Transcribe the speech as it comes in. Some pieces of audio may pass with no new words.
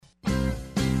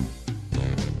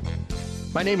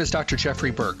My name is Dr.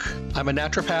 Jeffrey Burke. I'm a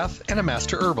naturopath and a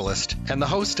master herbalist and the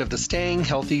host of the Staying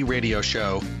Healthy radio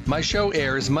show. My show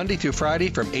airs Monday through Friday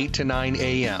from 8 to 9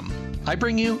 a.m. I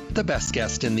bring you the best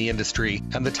guest in the industry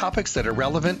and the topics that are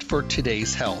relevant for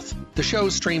today's health. The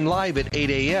shows stream live at 8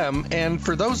 a.m. and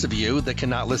for those of you that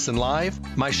cannot listen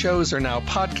live, my shows are now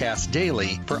podcast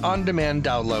daily for on-demand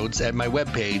downloads at my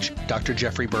webpage,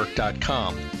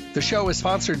 drjeffreyburke.com. The show is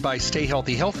sponsored by Stay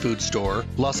Healthy Health Food Store,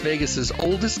 Las Vegas's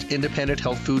oldest independent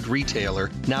health food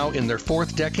retailer, now in their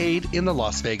fourth decade in the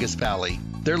Las Vegas Valley.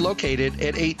 They're located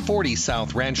at 840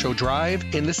 South Rancho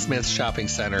Drive in the Smith Shopping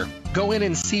Center. Go in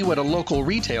and see what a local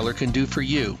retailer can do for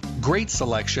you. Great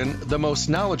selection, the most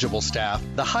knowledgeable staff,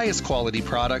 the highest quality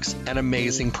products, and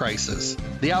amazing prices.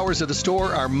 The hours of the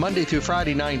store are Monday through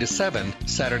Friday 9 to 7,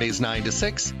 Saturdays 9 to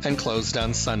 6, and closed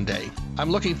on Sunday. I'm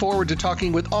looking forward to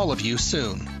talking with all of you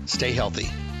soon. Stay healthy.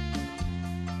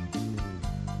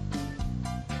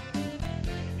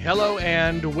 Hello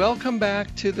and welcome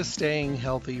back to the Staying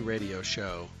Healthy radio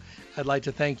show. I'd like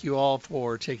to thank you all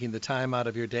for taking the time out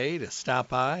of your day to stop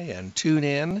by and tune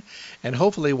in and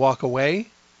hopefully walk away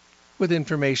with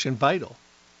information vital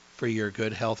for your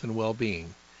good health and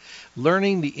well-being.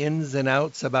 Learning the ins and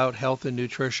outs about health and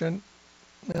nutrition,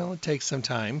 well, it takes some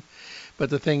time,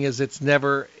 but the thing is it's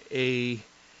never a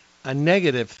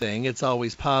negative thing. It's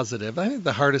always positive. I think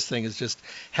the hardest thing is just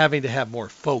having to have more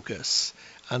focus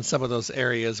on some of those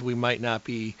areas we might not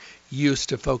be used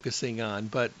to focusing on,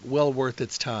 but well worth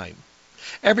its time.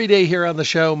 Every day here on the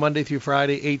show, Monday through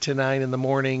Friday, 8 to 9 in the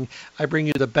morning, I bring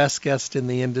you the best guest in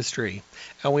the industry.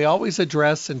 And we always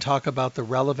address and talk about the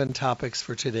relevant topics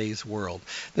for today's world.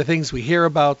 The things we hear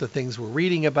about, the things we're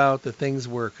reading about, the things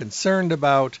we're concerned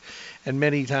about, and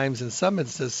many times in some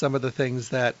instances, some of the things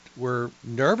that we're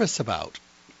nervous about.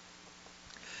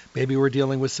 Maybe we're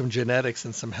dealing with some genetics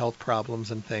and some health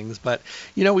problems and things. But,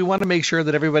 we want to make sure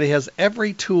that everybody has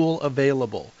every tool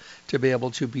available to be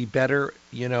able to be better,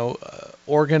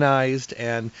 organized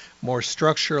and more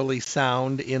structurally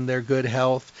sound in their good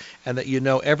health, and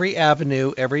that every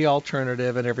avenue, every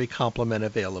alternative, and every complement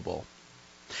available.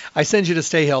 I send you to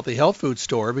Stay Healthy Health Food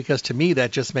Store because to me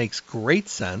that just makes great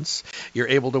sense. You're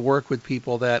able to work with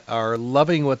people that are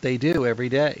loving what they do every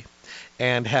day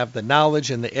and have the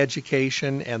knowledge and the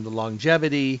education and the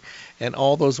longevity and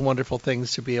all those wonderful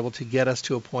things to be able to get us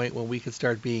to a point when we can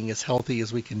start being as healthy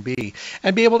as we can be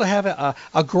and be able to have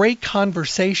a great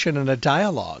conversation and a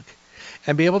dialogue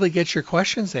and be able to get your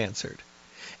questions answered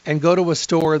and go to a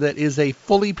store that is a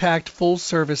fully packed,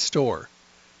 full-service store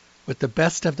with the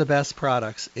best of the best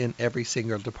products in every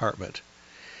single department.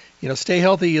 Stay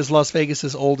Healthy is Las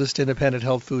Vegas's oldest independent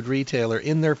health food retailer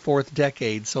in their fourth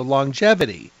decade, so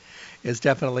longevity is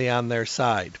definitely on their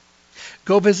side.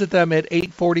 Go visit them at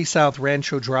 840 South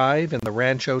Rancho Drive in the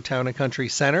Rancho Town and Country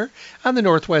Center on the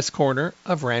northwest corner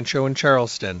of Rancho and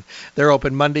Charleston. They're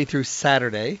open Monday through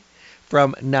Saturday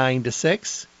from 9 to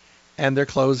 6, and they're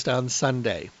closed on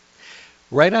Sunday.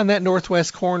 Right on that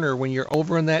northwest corner, when you're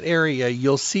over in that area,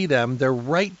 you'll see them. They're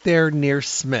right there near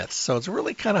Smith's, so it's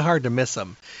really kind of hard to miss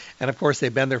them. And of course,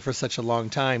 they've been there for such a long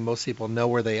time, most people know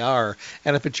where they are.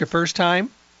 And if it's your first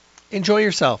time, enjoy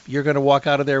yourself. You're going to walk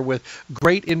out of there with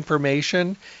great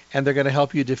information, and they're going to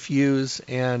help you diffuse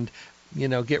and,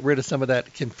 get rid of some of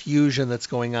that confusion that's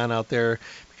going on out there,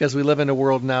 because we live in a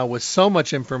world now with so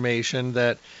much information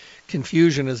that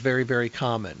confusion is very, very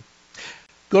common.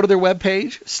 Go to their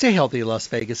webpage,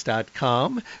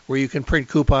 stayhealthylasvegas.com, where you can print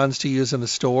coupons to use in the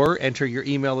store, enter your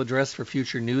email address for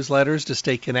future newsletters to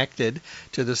stay connected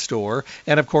to the store,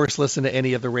 and of course listen to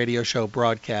any of the radio show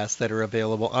broadcasts that are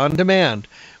available on demand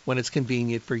when it's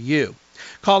convenient for you.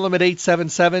 Call them at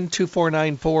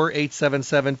 877-2494,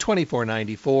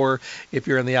 877-2494. If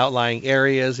you're in the outlying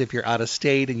areas, if you're out of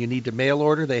state and you need to mail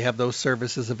order, they have those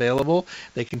services available.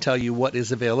 They can tell you what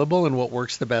is available and what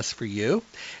works the best for you.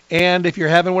 And if you're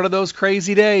having one of those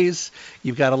crazy days,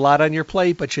 you've got a lot on your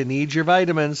plate, but you need your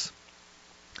vitamins,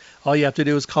 all you have to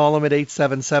do is call them at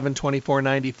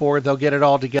 877-2494. They'll get it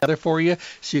all together for you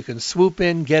so you can swoop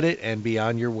in, get it, and be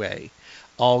on your way.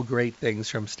 All great things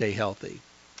from Stay Healthy.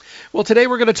 Well, today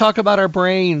we're going to talk about our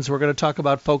brains. We're going to talk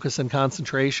about focus and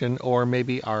concentration, or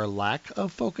maybe our lack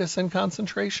of focus and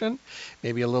concentration,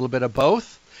 maybe a little bit of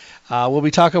both. We'll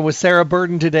be talking with Sarah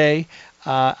Burden today.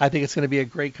 I think it's going to be a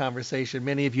great conversation.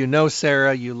 Many of you know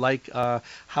Sarah. You like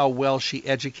how well she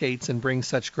educates and brings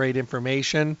such great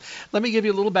information. Let me give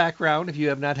you a little background if you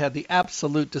have not had the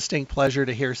absolute distinct pleasure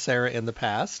to hear Sarah in the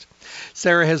past.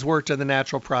 Sarah has worked in the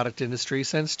natural product industry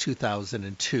since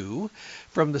 2002,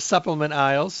 from the supplement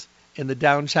aisles in the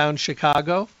downtown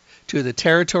Chicago to the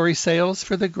territory sales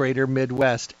for the greater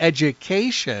Midwest.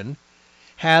 Education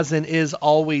has and is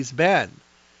always been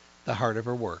the heart of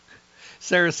her work.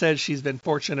 Sarah said she's been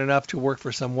fortunate enough to work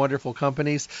for some wonderful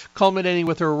companies, culminating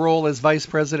with her role as Vice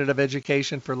President of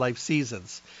Education for Life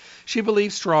Seasons. She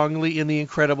believes strongly in the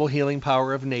incredible healing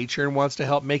power of nature and wants to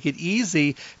help make it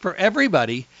easy for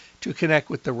everybody to connect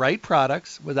with the right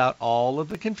products without all of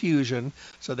the confusion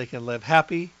so they can live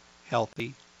happy,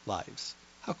 healthy lives.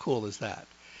 How cool is that?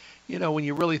 You know, when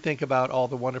you really think about all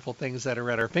the wonderful things that are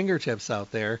at our fingertips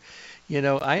out there, you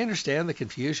know, I understand the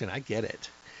confusion. I get it.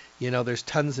 You know, there's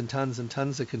tons and tons and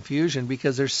tons of confusion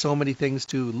because there's so many things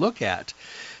to look at.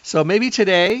 So maybe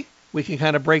today we can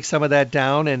kind of break some of that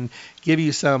down and give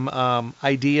you some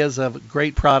ideas of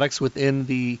great products within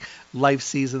the Life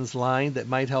Seasons line that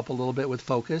might help a little bit with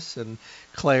focus and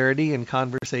clarity and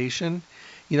conversation.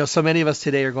 You know, so many of us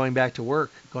today are going back to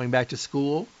work, going back to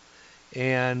school,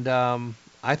 and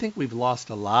I think we've lost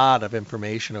a lot of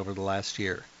information over the last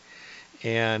year.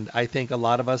 And I think a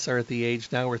lot of us are at the age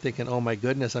now we're thinking, oh my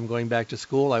goodness, I'm going back to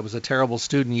school. I was a terrible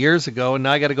student years ago, and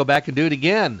now I got to go back and do it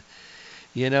again.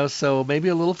 You know, so maybe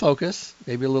a little focus,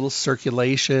 maybe a little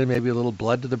circulation, maybe a little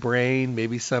blood to the brain,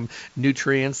 maybe some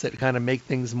nutrients that kind of make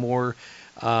things more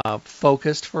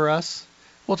focused for us.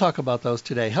 We'll talk about those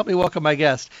today. Help me welcome my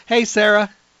guest. Hey, Sarah.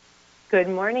 Good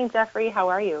morning, Jeffrey. How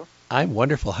are you? I'm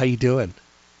wonderful. How you doing?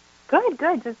 Good,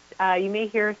 good. Just you may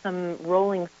hear some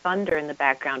rolling thunder in the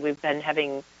background. We've been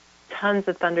having tons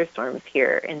of thunderstorms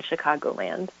here in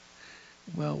Chicagoland.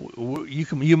 Well,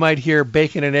 you might hear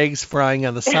bacon and eggs frying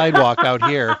on the sidewalk out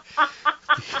here.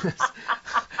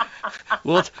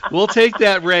 We'll take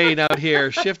that rain out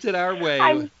here, shift it our way.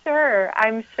 I'm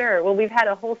sure. Well, we've had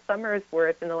a whole summer's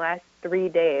worth in the last 3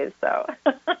 days, so.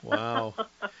 Wow.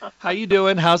 How you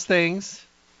doing? How's things?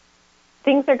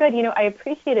 Things are good. You know, I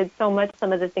appreciated so much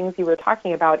some of the things you were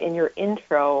talking about in your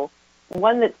intro.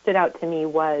 One that stood out to me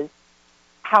was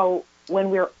how when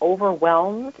we're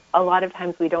overwhelmed, a lot of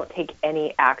times we don't take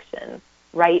any action,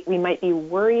 right? We might be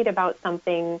worried about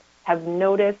something, have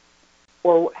noticed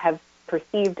or have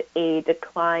perceived a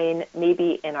decline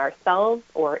maybe in ourselves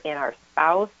or in our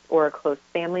spouse or a close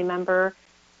family member,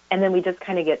 and then we just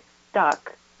kind of get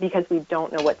stuck because we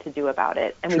don't know what to do about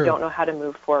it and True. We don't know how to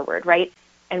move forward, right?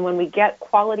 And when we get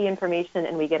quality information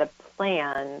and we get a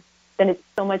plan, then it's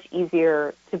so much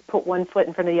easier to put one foot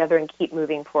in front of the other and keep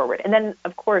moving forward. And then,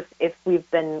 of course, if we've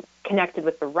been connected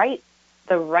with the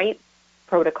right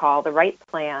protocol, the right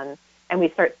plan, and we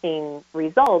start seeing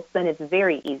results, then it's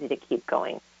very easy to keep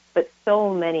going. But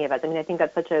so many of us, I mean, I think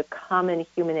that's such a common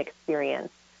human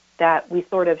experience that we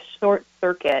sort of short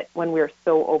circuit when we're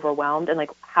so overwhelmed and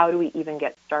like, how do we even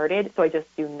get started? So I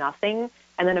just do nothing.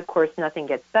 And then, of course, nothing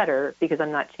gets better because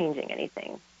I'm not changing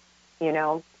anything, you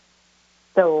know?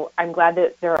 So I'm glad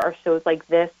that there are shows like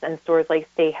this and stores like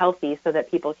Stay Healthy so that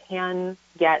people can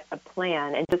get a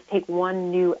plan and just take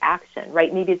one new action,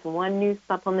 right? Maybe it's one new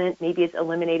supplement. Maybe it's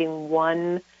eliminating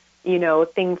one, you know,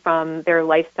 thing from their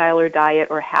lifestyle or diet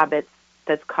or habits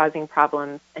that's causing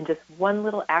problems, and just one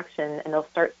little action, and they'll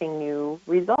start seeing new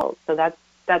results. So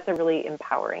that's a really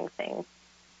empowering thing.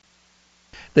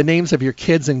 The names of your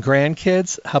kids and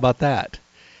grandkids, how about that?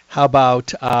 How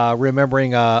about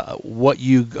remembering what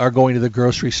you are going to the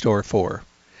grocery store for?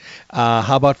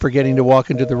 How about forgetting to walk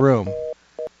into the room?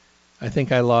 I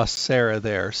think I lost Sarah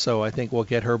there, so I think we'll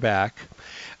get her back.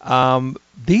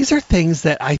 These are things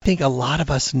that I think a lot of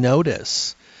us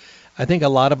notice. I think a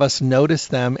lot of us notice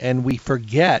them, and we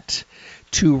forget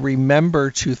to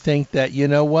remember to think that, you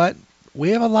know what,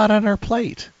 we have a lot on our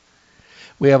plate.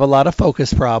 We have a lot of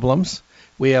focus problems.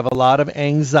 We have a lot of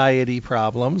anxiety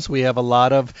problems. We have a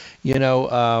lot of, you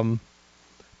know,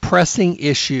 pressing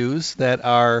issues that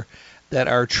are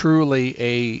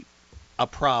truly a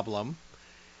problem.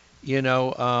 You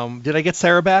know, did I get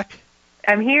Sarah back?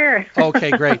 I'm here.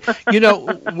 Okay, great. You know,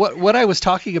 what I was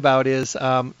talking about is,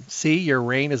 see, your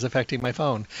rain is affecting my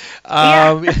phone.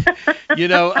 You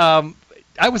know,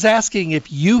 I was asking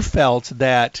if you felt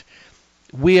that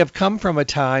we have come from a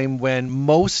time when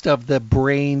most of the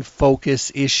brain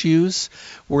focus issues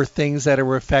were things that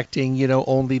are affecting, you know,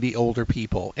 only the older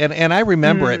people. And I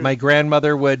remember it. My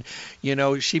grandmother would, you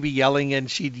know, she'd be yelling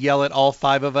and she'd yell at all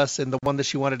five of us. And the one that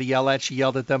she wanted to yell at, she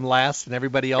yelled at them last and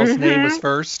everybody else's name was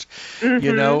first,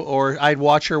 you know, or I'd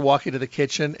watch her walk into the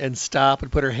kitchen and stop and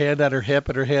put her hand on her hip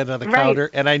and her hand on the counter.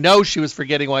 And I know she was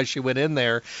forgetting why she went in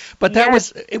there. But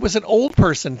it was an old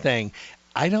person thing.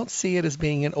 I don't see it as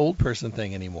being an old person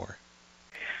thing anymore.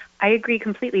 I agree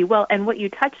completely. Well, and what you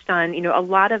touched on, you know, a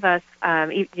lot of us,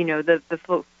 you know, the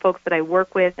folks that I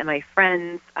work with and my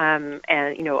friends and,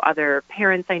 you know, other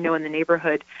parents I know in the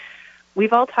neighborhood,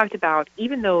 we've all talked about,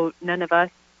 even though none of us,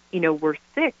 you know, were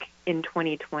sick in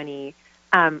 2020,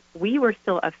 we were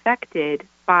still affected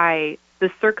by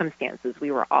the circumstances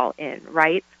we were all in,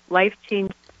 right? Life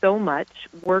changed so much,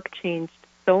 work changed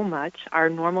so much, our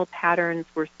normal patterns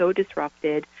were so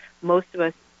disrupted. Most of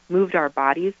us moved our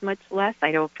bodies much less.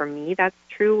 I know for me that's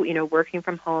true, working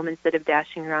from home instead of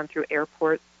dashing around through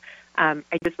airports. I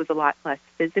just was a lot less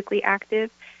physically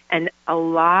active. And a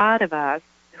lot of us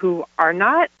who are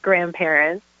not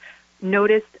grandparents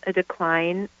noticed a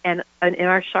decline in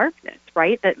our sharpness,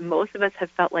 right? That most of us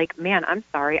have felt like, man, I'm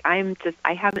sorry, I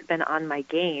haven't been on my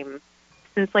game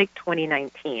since like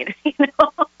 2019,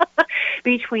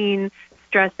 between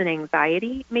stress and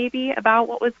anxiety maybe about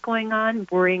what was going on,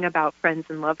 worrying about friends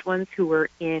and loved ones who were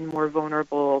in more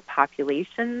vulnerable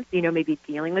populations, maybe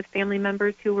dealing with family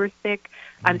members who were sick.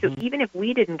 So even if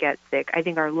we didn't get sick, I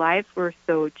think our lives were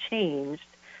so changed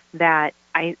that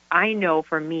I know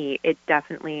for me, it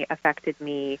definitely affected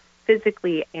me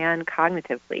physically and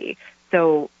cognitively.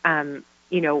 So,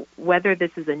 whether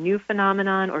this is a new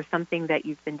phenomenon or something that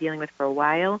you've been dealing with for a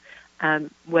while,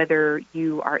 whether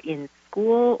you are in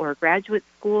school or graduate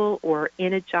school or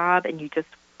in a job and you just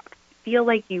feel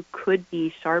like you could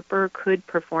be sharper, could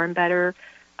perform better,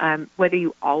 whether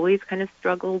you always kind of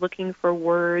struggle looking for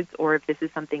words or if this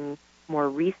is something more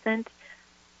recent,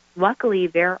 luckily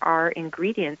there are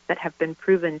ingredients that have been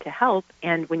proven to help.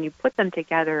 And when you put them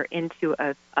together into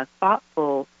a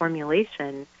thoughtful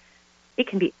formulation, it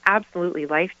can be absolutely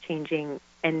life-changing,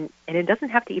 and it doesn't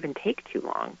have to even take too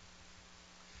long.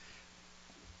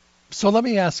 So let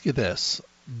me ask you this.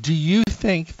 Do you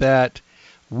think that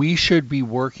we should be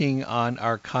working on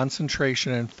our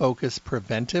concentration and focus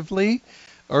preventively,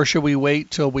 or should we wait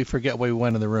till we forget why we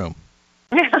went in the room?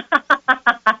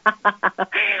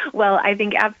 Well, I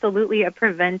think absolutely a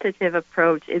preventative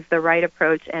approach is the right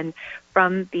approach. And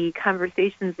from the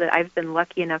conversations that I've been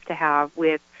lucky enough to have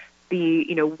with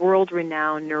the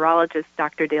world-renowned neurologist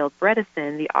Dr. Dale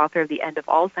Bredesen, the author of The End of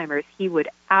Alzheimer's, he would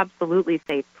absolutely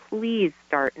say, please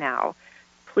start now.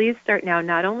 Please start now,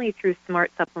 not only through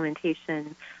smart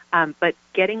supplementation, but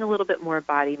getting a little bit more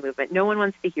body movement. No one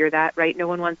wants to hear that, right? No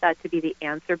one wants that to be the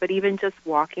answer, but even just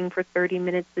walking for 30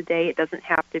 minutes a day, it doesn't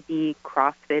have to be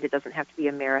CrossFit, it doesn't have to be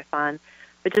a marathon,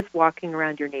 but just walking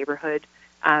around your neighborhood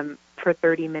for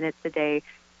 30 minutes a day.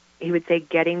 He would say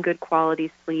getting good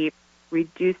quality sleep,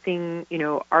 reducing,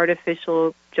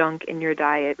 artificial junk in your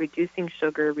diet, reducing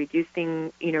sugar,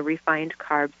 reducing, refined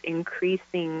carbs,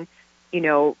 increasing,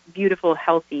 beautiful,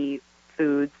 healthy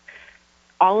foods.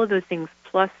 All of those things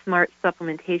plus smart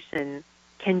supplementation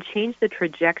can change the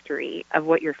trajectory of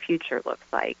what your future looks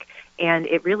like. And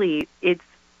it's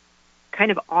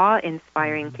kind of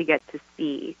awe-inspiring to get to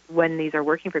see when these are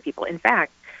working for people. In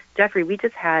fact, Jeffrey, we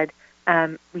had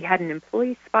an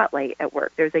employee spotlight at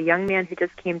work. There's a young man who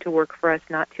just came to work for us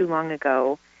not too long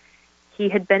ago. He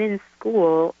had been in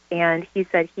school, and he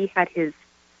said he had his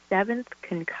 7th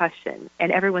concussion.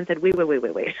 And everyone said, wait.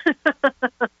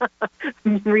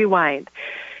 Rewind.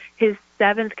 His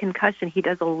 7th concussion. He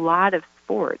does a lot of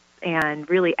sports and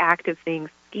really active things,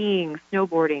 skiing,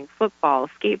 snowboarding, football,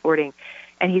 skateboarding.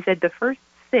 And he said the first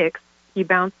 6 he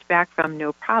bounced back from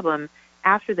no problem.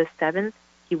 After the 7th,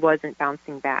 he wasn't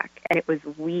bouncing back. And it was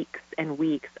weeks and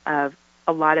weeks of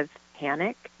a lot of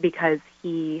panic because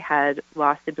he had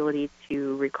lost the ability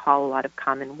to recall a lot of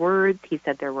common words. He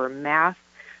said there were math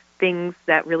things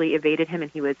that really evaded him,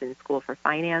 and he was in school for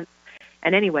finance.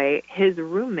 And anyway, his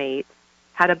roommate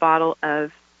had a bottle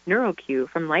of NeuroQ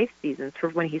from Life Seasons for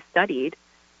when he studied,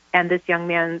 and this young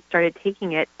man started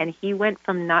taking it, and he went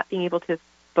from not being able to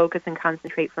focus and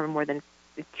concentrate for more than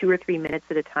 2 or 3 minutes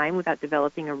at a time without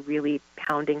developing a really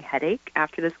pounding headache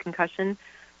after this concussion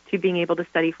to being able to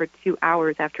study for 2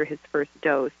 hours after his first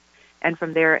dose. And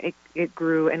from there, it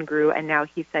grew and grew, and now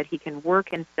he said he can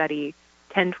work and study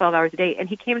 10, 12 hours a day. And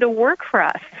he came to work for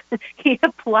us. He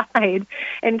applied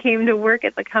and came to work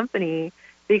at the company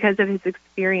because of his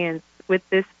experience with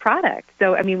this product.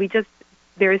 So, I mean,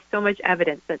 there is so much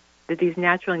evidence that these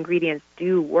natural ingredients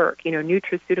do work.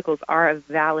 Nutraceuticals are a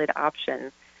valid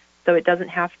option. So it doesn't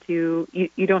have to,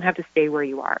 you don't have to stay where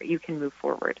you are. You can move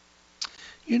forward.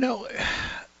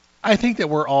 I think that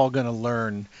we're all going to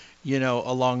learn,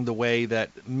 along the way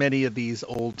that many of these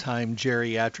old-time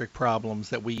geriatric problems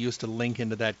that we used to link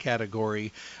into that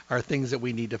category are things that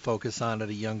we need to focus on at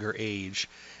a younger age.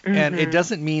 Mm-hmm. And it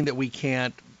doesn't mean that we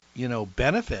can't,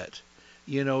 benefit,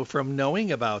 from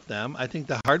knowing about them. I think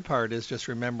the hard part is just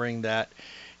remembering that,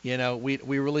 we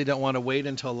really don't want to wait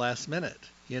until last minute.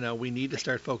 We need to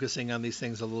start focusing on these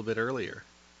things a little bit earlier.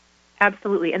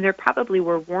 Absolutely. And there probably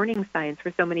were warning signs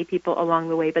for so many people along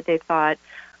the way, but they thought,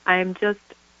 I'm just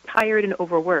tired and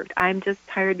overworked. I'm just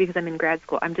tired because I'm in grad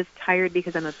school. I'm just tired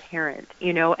because I'm a parent,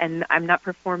 and I'm not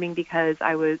performing because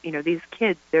I was, these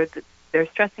kids, they're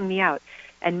stressing me out.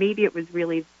 And maybe it was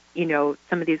really,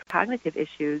 some of these cognitive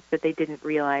issues that they didn't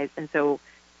realize. And so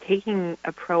taking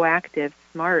a proactive,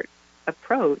 smart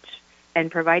approach and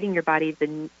providing your body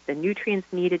the nutrients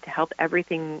needed to help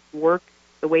everything work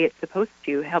the way it's supposed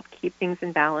to, help keep things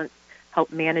in balance,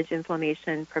 help manage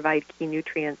inflammation, provide key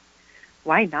nutrients.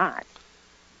 Why not?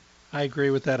 I agree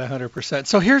with that 100%.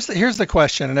 So here's the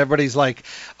question, and everybody's like,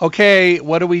 okay,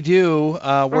 what do we do?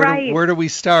 Right. Where do we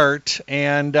start?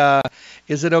 And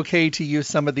is it okay to use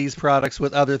some of these products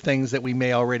with other things that we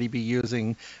may already be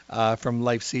using from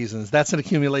Life Seasons? That's an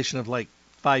accumulation of like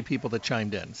 5 people that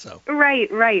chimed in. So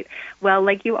Right. Well,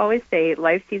 like you always say,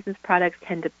 Life Seasons products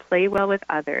tend to play well with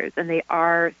others, and they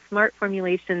are smart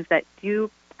formulations that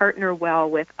do partner well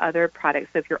with other products.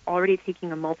 So if you're already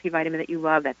taking a multivitamin that you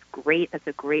love, that's great. That's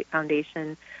a great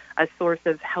foundation. A source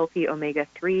of healthy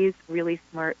omega-3s, really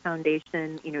smart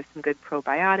foundation, some good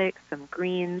probiotics, some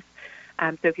greens.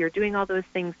 So if you're doing all those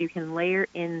things, you can layer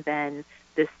in then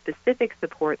the specific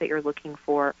support that you're looking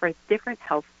for different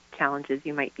health challenges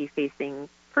you might be facing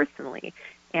personally.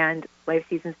 And Life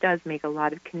Seasons does make a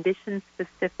lot of condition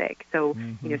specific. So,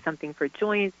 something for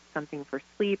joints, something for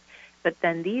sleep. But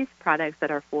then these products that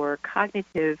are for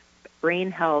cognitive, brain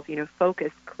health,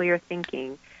 focus, clear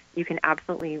thinking, you can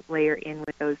absolutely layer in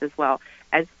with those as well.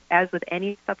 As with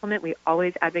any supplement, we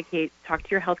always advocate talk to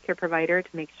your healthcare provider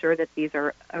to make sure that these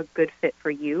are a good fit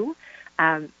for you.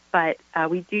 But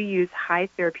we do use high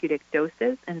therapeutic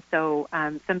doses, and so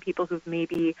some people who've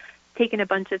maybe taken a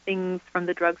bunch of things from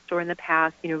the drugstore in the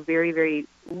past, very, very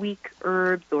weak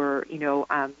herbs or,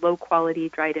 low quality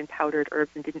dried and powdered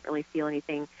herbs and didn't really feel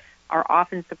anything, are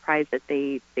often surprised that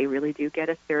they really do get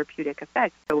a therapeutic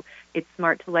effect. So it's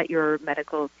smart to let your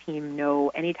medical team know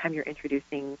anytime you're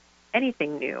introducing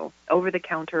anything new, over the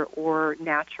counter or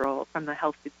natural from the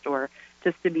health food store,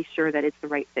 just to be sure that it's the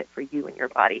right fit for you and your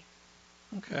body.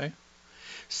 okay.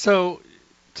 So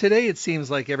today it seems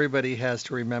like everybody has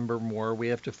to remember more. We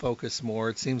have to focus more.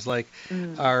 It seems like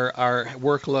our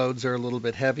workloads are a little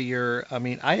bit heavier. I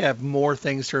mean, I have more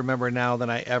things to remember now than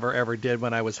I ever did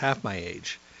when I was half my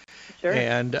age. Sure.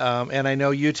 And I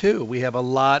know you too. We have a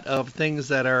lot of things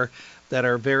that are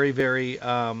very, very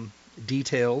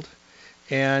detailed.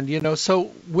 And so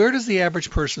where does the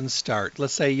average person start?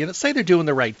 Let's say say they're doing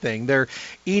the right thing. They're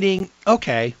eating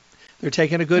okay. They're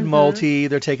taking a good multi.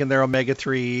 They're taking their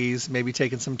omega-3s, maybe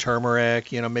taking some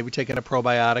turmeric. Maybe taking a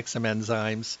probiotic, some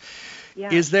enzymes.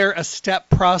 Yeah. Is there a step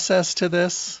process to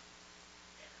this?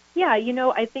 Yeah,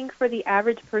 I think for the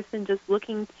average person just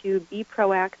looking to be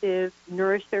proactive,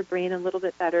 nourish their brain a little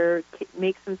bit better,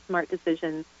 make some smart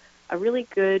decisions, a really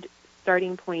good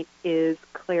starting point is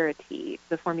Clarity,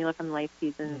 the formula from Life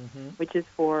Seasons, which is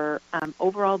for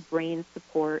overall brain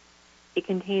support. It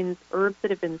contains herbs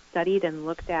that have been studied and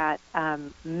looked at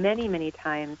many, many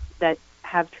times that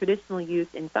have traditional use,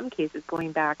 in some cases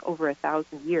going back over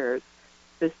 1,000 years,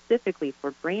 specifically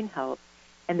for brain health.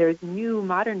 And there's new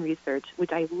modern research,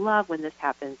 which I love when this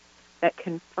happens, that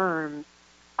confirms,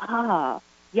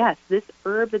 yes, this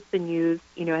herb that's been used,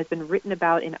 has been written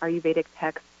about in Ayurvedic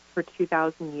texts for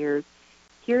 2,000 years.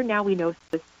 Here now we know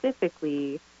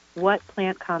specifically what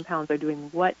plant compounds are doing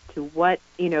what to what,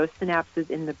 synapses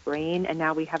in the brain. And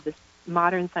now we have this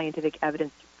modern scientific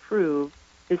evidence to prove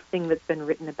this thing that's been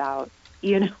written about,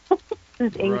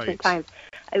 since ancient times.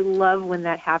 I love when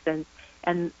that happens.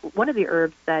 And one of the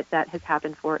herbs that has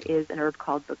happened for is an herb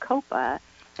called Bacopa,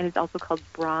 and it's also called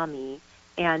Brahmi.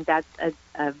 And that's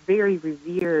a very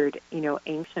revered,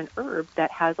 ancient herb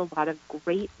that has a lot of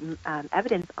great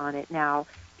evidence on it. Now,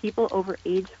 people over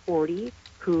age 40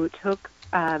 who took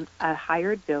a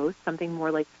higher dose, something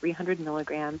more like 300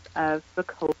 milligrams of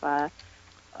Bacopa,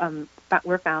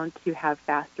 were found to have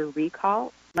faster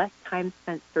recall, less time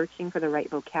spent searching for the right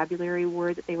vocabulary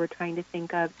word that they were trying to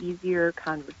think of, easier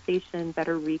conversation,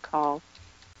 better recall,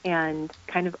 and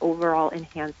kind of overall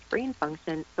enhanced brain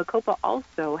function. Bacopa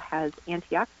also has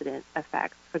antioxidant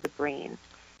effects for the brain.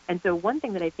 And so one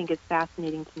thing that I think is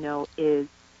fascinating to know is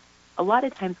a lot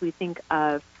of times we think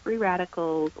of free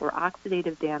radicals or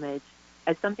oxidative damage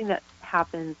as something that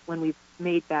happens when we've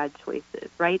made bad choices,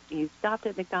 right? You stopped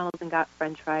at McDonald's and got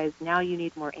French fries. Now you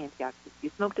need more antioxidants.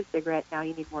 You smoked a cigarette. Now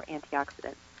you need more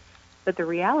antioxidants. But the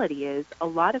reality is a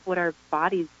lot of what our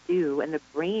bodies do, and the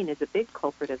brain is a big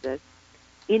culprit of this,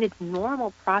 in its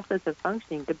normal process of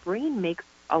functioning, the brain makes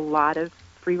a lot of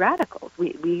free radicals.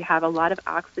 We have a lot of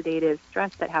oxidative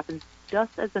stress that happens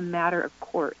just as a matter of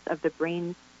course of the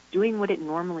brain doing what it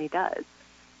normally does.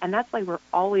 And that's why we're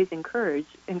always encouraged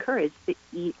to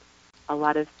eat a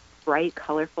lot of bright,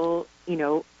 colorful,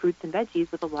 fruits and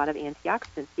veggies with a lot of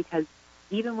antioxidants, because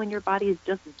even when your body is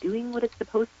just doing what it's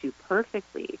supposed to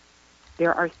perfectly,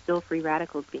 there are still free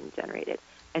radicals being generated.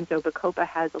 And so Bacopa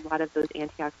has a lot of those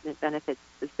antioxidant benefits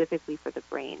specifically for the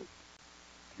brain.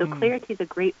 So Clarity is a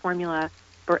great formula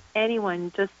for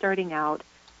anyone just starting out.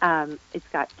 It's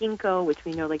got ginkgo, which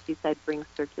we know, like you said, brings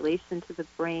circulation to the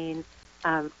brain.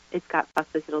 It's got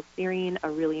phosphotidylserine, a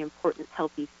really important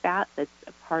healthy fat that's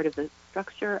a part of the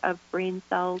structure of brain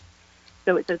cells.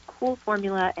 So it's a cool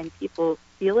formula, and people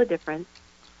feel a difference.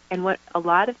 And what a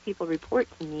lot of people report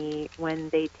to me when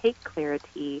they take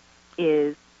Clarity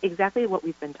is exactly what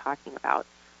we've been talking about.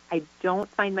 I don't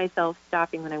find myself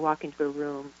stopping when I walk into a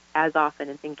room as often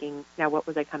and thinking, now what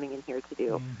was I coming in here to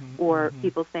do? Or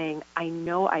people saying, I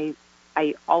know I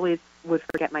always would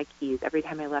forget my keys every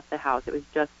time I left the house. It was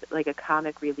just like a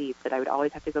comic relief that I would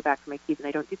always have to go back for my keys, and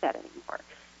I don't do that anymore.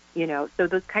 So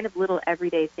those kind of little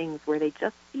everyday things where they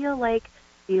just feel like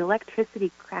the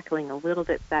electricity crackling a little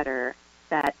bit better,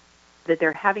 that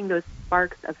they're having those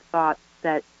sparks of thought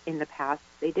that in the past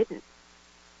they didn't.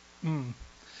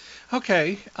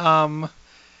 Okay.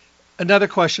 Another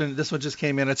question. This one just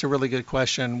came in. It's a really good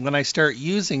question. When I start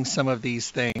using some of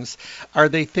these things, are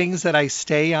they things that I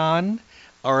stay on,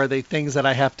 or are they things that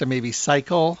I have to maybe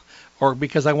cycle, or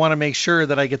because I want to make sure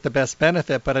that I get the best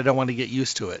benefit, but I don't want to get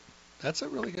used to it? That's a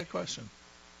really good question.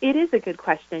 It is a good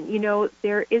question.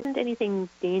 There isn't anything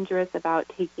dangerous about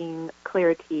taking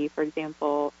Clarity, for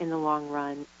example, in the long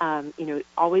run.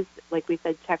 Always, like we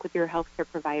said, check with your healthcare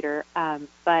provider.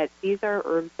 But these are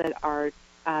herbs that are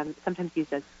sometimes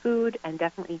used as food and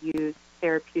definitely used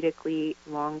therapeutically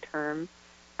long term.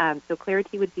 So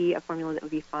Clarity would be a formula that would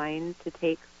be fine to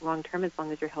take long term as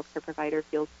long as your healthcare provider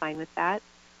feels fine with that.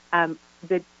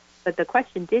 But the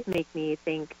question did make me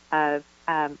think of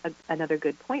another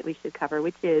good point we should cover,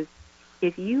 which is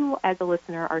if you, as a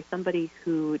listener, are somebody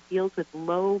who deals with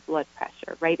low blood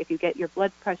pressure, right? If you get your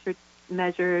blood pressure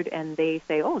measured and they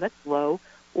say, oh, that's low,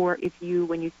 or if you,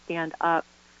 when you stand up,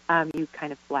 you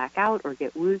kind of black out or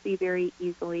get woozy very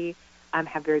easily,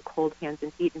 have very cold hands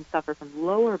and feet, and suffer from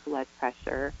lower blood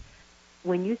pressure,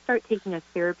 when you start taking a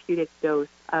therapeutic dose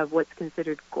of what's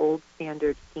considered gold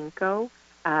standard ginkgo,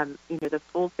 the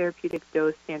full therapeutic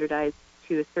dose standardized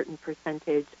to a certain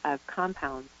percentage of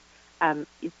compounds,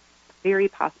 it's very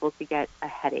possible to get a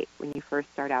headache when you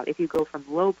first start out. If you go from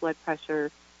low blood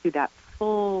pressure to that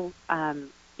full,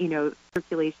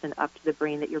 circulation up to the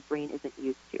brain that your brain isn't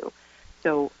used to.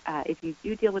 So if you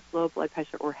do deal with low blood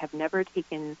pressure or have never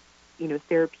taken,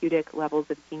 therapeutic levels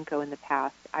of ginkgo in the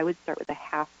past, I would start with a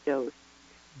half dose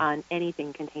on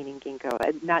anything containing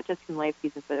ginkgo, not just in life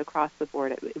seasons, but across the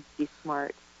board. It would be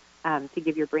smart to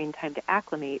give your brain time to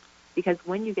acclimate, because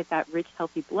when you get that rich,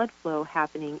 healthy blood flow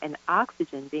happening and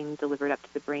oxygen being delivered up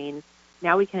to the brain,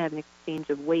 now we can have an exchange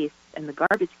of waste, and the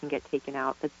garbage can get taken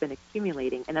out that's been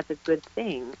accumulating, and that's a good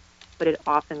thing, but it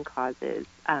often causes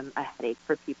a headache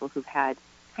for people who've had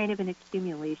kind of an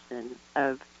accumulation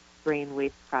of brain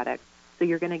waste products. So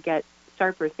you're going to get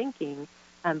sharper thinking,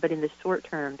 but in the short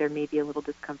term, there may be a little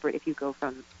discomfort if you go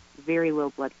from very low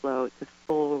blood flow to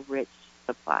full, rich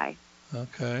supply.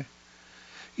 Okay.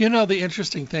 The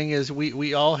interesting thing is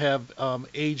we all have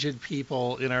aged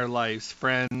people in our lives,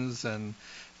 friends and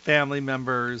family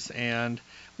members, and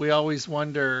we always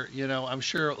wonder, I'm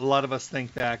sure a lot of us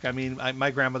think back. I mean, my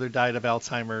grandmother died of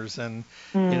Alzheimer's, and,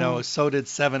 so did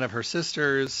 7 of her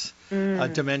sisters,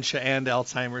 dementia and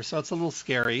Alzheimer's. So it's a little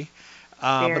scary.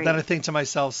 But then I think to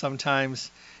myself sometimes,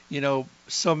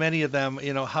 so many of them,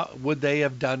 how would they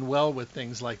have done well with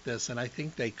things like this? And I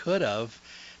think they could have.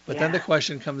 But then the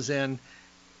question comes in,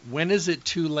 when is it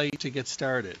too late to get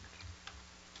started?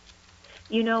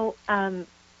 I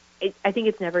think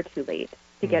it's never too late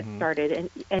to get started.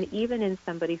 And even in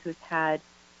somebody who's had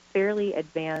fairly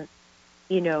advanced,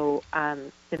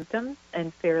 symptoms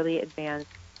and fairly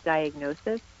advanced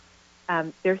diagnosis,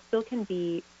 there still can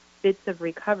be bits of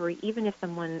recovery, even if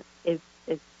someone is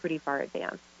pretty far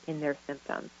advanced in their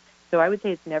symptoms. So I would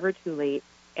say it's never too late,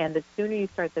 and the sooner you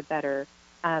start, the better.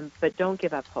 But don't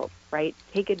give up hope, right?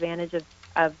 Take advantage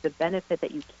of the benefit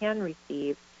that you can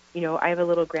receive. I have a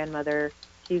little grandmother.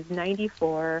 She's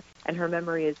 94, and her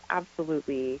memory is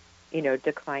absolutely,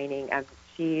 declining.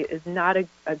 She is not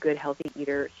a good, healthy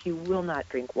eater. She will not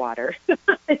drink water.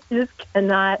 I just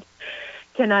cannot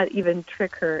even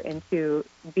trick her into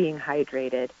being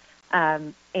hydrated.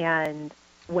 And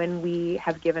when we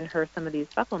have given her some of these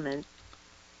supplements,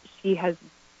 she has,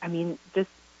 just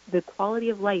the quality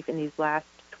of life in these last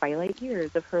twilight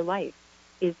years of her life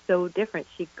is so different.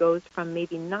 She goes from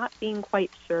maybe not being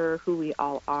quite sure who we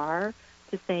all are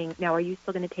to saying, now, are you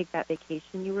still going to take that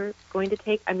vacation you were going to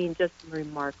take? I mean, just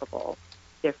remarkable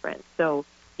difference. So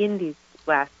in these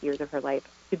last years of her life,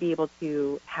 to be able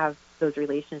to have those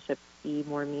relationships be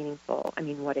more meaningful, I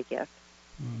mean, what a gift.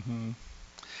 Hmm.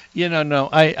 No,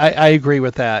 I agree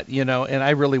with that, and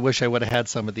I really wish I would have had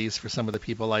some of these for some of the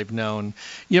people I've known,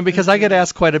 because I get Mm-hmm.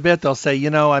 asked quite a bit. They'll say,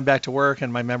 I'm back to work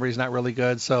and my memory's not really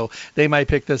good, so they might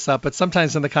pick this up. But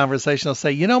sometimes in the conversation, they'll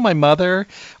say, my mother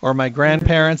or my Mm-hmm.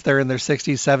 grandparents, they're in their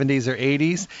 60s, 70s, or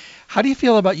 80s. How do you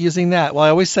feel about using that? Well, I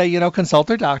always say, consult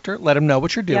their doctor, let them know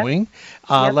what you're Yep. doing,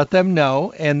 Yep. let them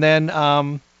know, and then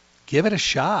give it a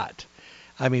shot.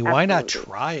 I mean, why not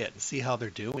Absolutely. try it and see how they're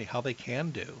doing, how they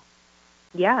can do?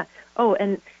 Yeah. Oh,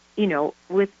 and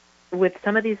with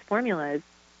some of these formulas,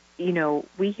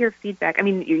 we hear feedback. I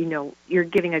mean, you're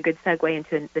giving a good segue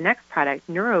into the next product,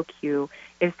 NeuroQ.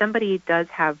 If somebody does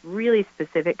have really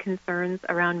specific concerns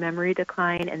around memory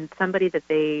decline and somebody that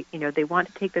they want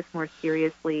to take this more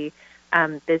seriously,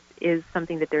 this is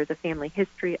something that there's a family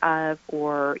history of,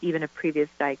 or even a previous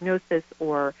diagnosis,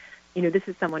 or, this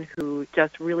is someone who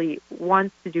just really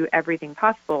wants to do everything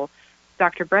possible.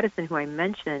 Dr. Bredesen, who I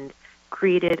mentioned,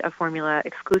 created a formula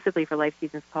exclusively for life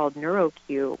seasons called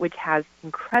NeuroQ, which has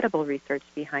incredible research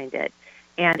behind it.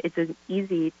 And it's an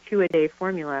easy 2-a-day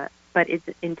formula, but it's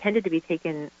intended to be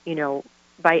taken,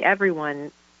 by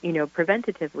everyone,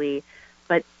 preventatively.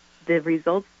 But the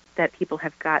results that people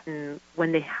have gotten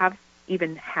when they have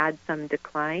even had some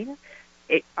decline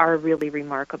are really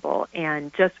remarkable.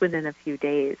 And just within a few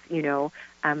days,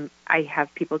 I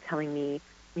have people telling me,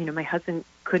 my husband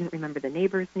couldn't remember the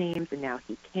neighbors' names and now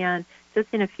he can, just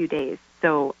in a few days.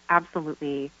 So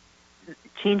absolutely,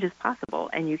 change is possible,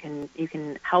 and you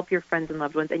can help your friends and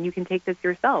loved ones, and you can take this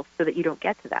yourself so that you don't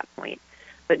get to that point.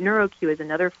 But NeuroQ is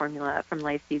another formula from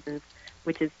Life Seasons,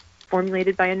 which is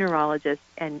formulated by a neurologist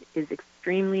and is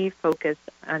extremely focused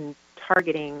on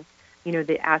targeting,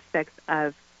 the aspects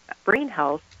of brain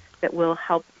health that will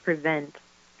help prevent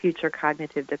future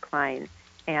cognitive decline,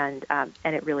 and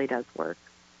it really does work.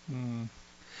 Mm.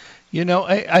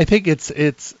 I think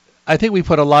I think we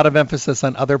put a lot of emphasis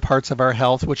on other parts of our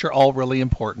health, which are all really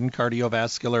important,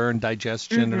 cardiovascular and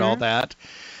digestion and all Mm-hmm. that.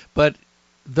 But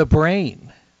the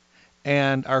brain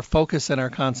and our focus and our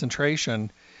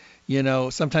concentration,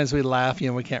 sometimes we laugh,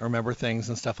 we can't remember things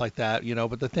and stuff like that,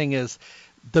 but the thing is,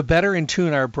 the better in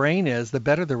tune our brain is, the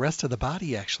better the rest of the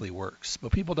body actually works.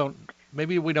 But people don't,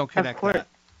 maybe we don't Of connect course. that.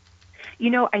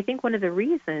 I think one of the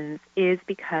reasons is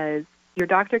because your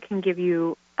doctor can give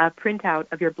you a printout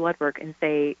of your blood work and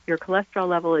say, your cholesterol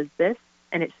level is this,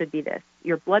 and it should be this.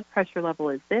 Your blood pressure level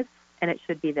is this, and it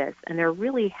should be this. And there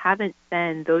really haven't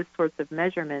been those sorts of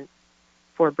measurements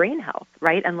for brain health,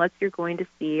 right? Unless you're going to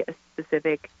see a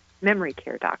specific memory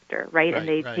care doctor, right? And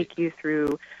Right, they right. take you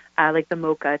through like the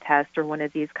MOCA test or one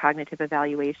of these cognitive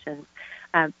evaluations.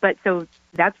 But so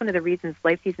that's one of the reasons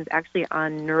Life Seasons actually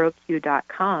on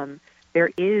neuroq.com, there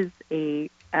is a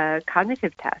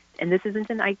cognitive test, and this isn't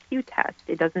an IQ test.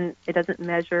 It doesn't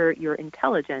measure your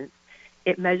intelligence.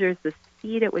 It measures the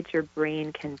speed at which your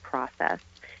brain can process,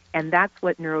 and that's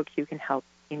what NeuroQ can help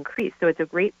increase. So it's a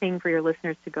great thing for your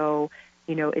listeners to go.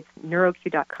 It's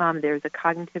neuroq.com. There's a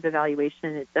cognitive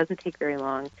evaluation. It doesn't take very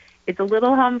long. It's a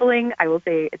little humbling. I will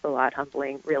say it's a lot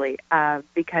humbling, really,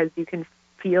 because you can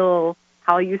feel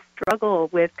how you struggle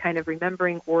with kind of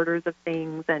remembering orders of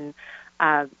things and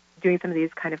uh, doing some of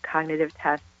these kind of cognitive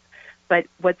tests. But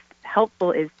what's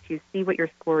helpful is to see what your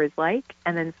score is like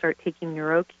and then start taking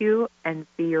NeuroQ and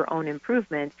see your own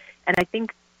improvement. And I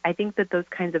think that those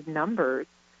kinds of numbers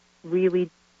really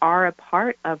are a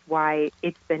part of why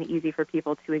it's been easy for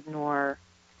people to ignore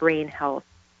brain health,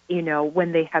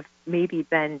 when they have maybe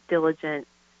been diligent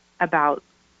about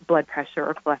blood pressure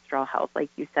or cholesterol health, like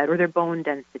you said, or their bone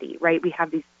density, right? We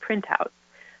have these printouts.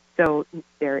 So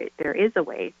there is a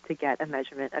way to get a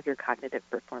measurement of your cognitive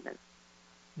performance.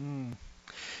 Mm.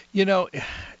 You know,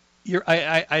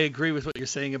 I agree with what you're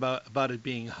saying about it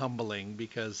being humbling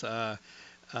because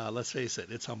let's face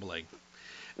it, it's humbling.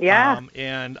 Yeah,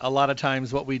 And a lot of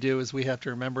times what we do is we have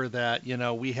to remember that,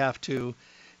 we have to,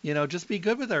 just be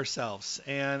good with ourselves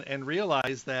and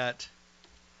realize that,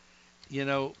 you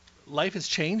know, life is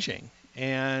changing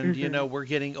and, hmm we're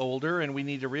getting older and we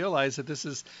need to realize that this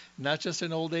is not just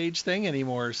an old age thing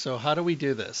anymore. So how do we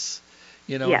do this?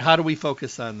 And yes. how do we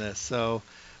focus on this? So,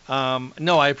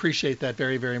 no, I appreciate that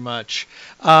very, very much.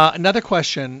 Another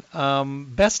question,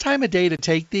 best time of day to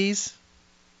take these?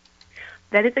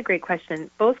 That is a great question.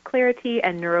 Both Clarity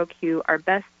and NeuroQ are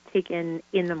best taken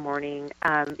in the morning,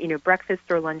 breakfast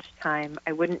or lunchtime.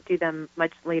 I wouldn't do them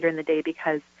much later in the day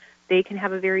because they can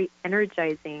have a very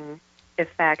energizing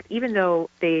effect, even though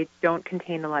they don't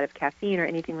contain a lot of caffeine or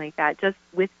anything like that. Just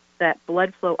with that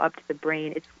blood flow up to the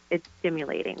brain, it's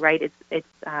stimulating, right?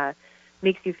 It's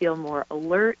makes you feel more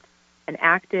alert and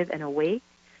active and awake.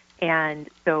 And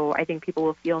so I think people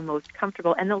will feel most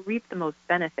comfortable and they'll reap the most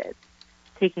benefits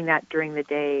taking that during the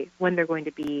day when they're going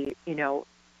to be,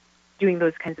 doing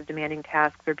those kinds of demanding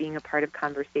tasks or being a part of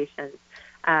conversations.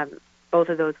 Both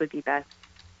of those would be best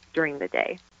during the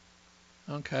day.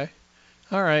 Okay.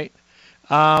 All right.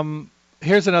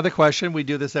 Here's another question. We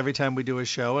do this every time we do a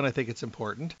show, and I think it's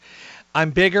important.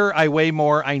 I'm bigger, I weigh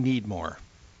more, I need more.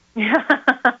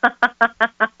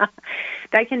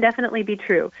 That can definitely be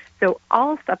true. So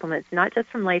all supplements, not just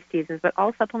from Life Seasons, but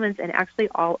all supplements and actually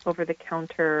all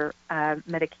over-the-counter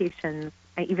medications,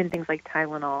 even things like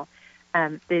Tylenol,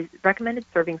 the recommended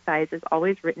serving size is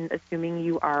always written assuming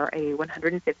you are a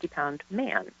 150-pound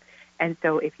man. And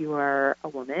so if you are a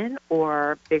woman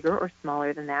or bigger or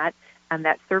smaller than that,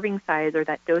 that serving size or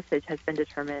that dosage has been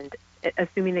determined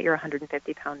assuming that you're a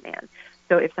 150-pound man.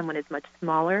 So if someone is much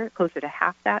smaller, closer to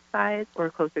half that size or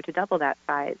closer to double that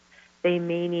size, they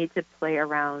may need to play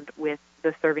around with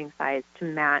the serving size to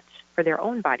match for their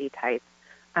own body type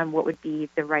what would be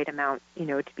the right amount,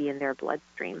 to be in their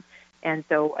bloodstream. And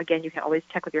so, again, you can always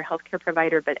check with your healthcare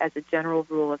provider, but as a general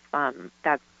rule of thumb,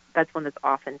 that's one that's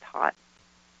often taught.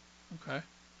 Okay,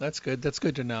 that's good. That's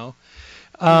good to know.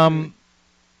 Mm-hmm.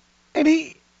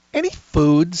 Any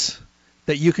foods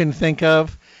that you can think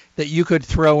of that you could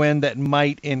throw in that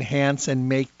might enhance and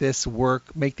make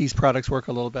these products work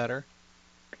a little better?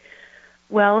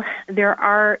 Well, there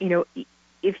are,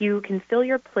 if you can fill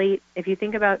your plate, if you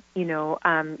think about,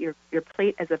 your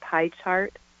plate as a pie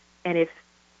chart, and if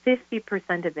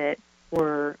 50% of it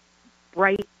were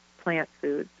bright plant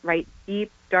foods, right, deep,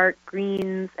 dark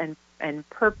greens and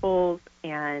purples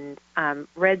and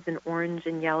reds and orange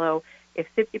and yellow, if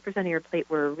 50% of your plate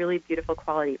were really beautiful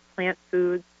quality plant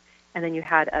foods, and then you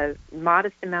had a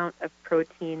modest amount of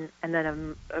protein and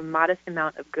then a modest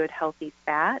amount of good, healthy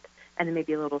fat, and then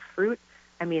maybe a little fruit,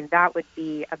 I mean, that would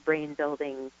be a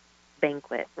brain-building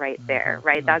banquet right there,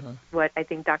 right? That's what I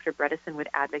think Dr. Bredesen would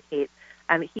advocate.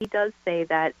 He does say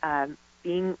that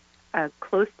being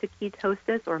close to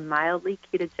ketosis or mildly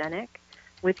ketogenic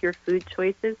with your food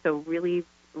choices, so really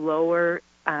lower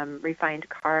refined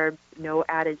carbs, no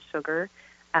added sugar,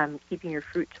 keeping your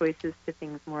fruit choices to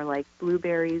things more like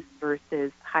blueberries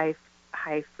versus high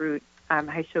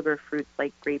sugar fruits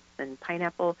like grapes and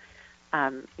pineapple,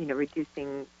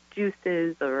 reducing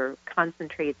juices or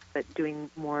concentrates, but doing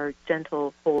more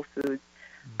gentle whole foods.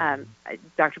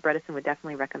 Dr. Bredesen would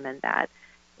definitely recommend that.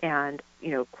 And,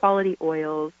 quality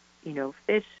oils,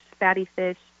 fish, fatty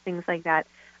fish, things like that.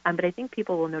 But I think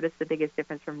people will notice the biggest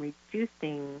difference from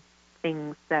reducing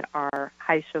things that are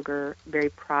high sugar, very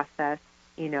processed,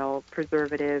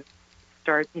 preservative,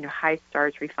 starch, high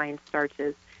starch, refined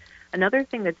starches. Another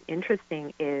thing that's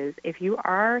interesting is if you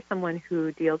are someone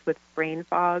who deals with brain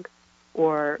fog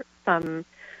or some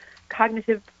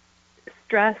cognitive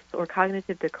stress or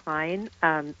cognitive decline,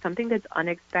 something that's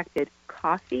unexpected,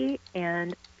 coffee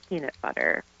and peanut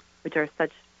butter, which are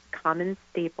such common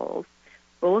staples,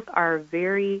 both are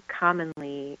very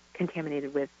commonly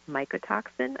contaminated with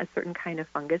mycotoxin, a certain kind of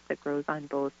fungus that grows on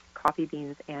both coffee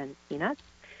beans and peanuts.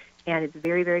 And it's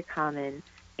very, very common.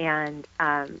 And,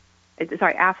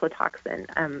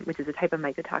 aflatoxin, which is a type of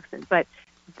mycotoxin. But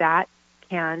that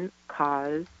can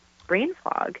cause brain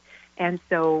fog. And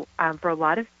so for a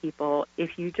lot of people,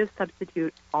 if you just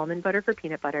substitute almond butter for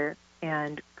peanut butter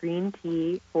and green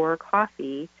tea for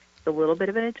coffee, it's a little bit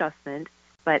of an adjustment,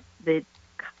 but the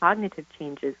cognitive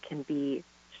changes can be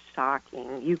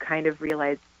shocking. You kind of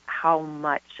realize how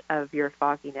much of your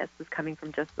fogginess is coming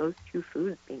from just those two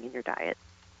foods being in your diet.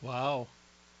 Wow.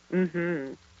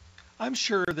 Mm-hmm. I'm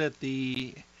sure that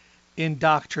the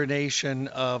indoctrination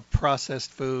of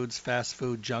processed foods, fast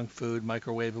food, junk food,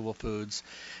 microwavable foods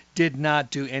did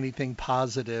not do anything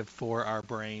positive for our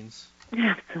brains.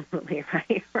 Absolutely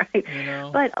right.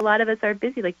 But a lot of us are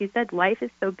busy. Like you said, life is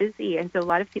so busy, and so a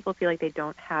lot of people feel like they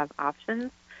don't have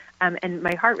options. And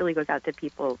my heart really goes out to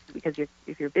people because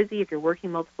if you're busy, if you're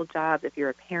working multiple jobs, if you're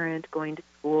a parent going to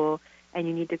school, and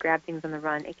you need to grab things on the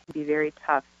run, it can be very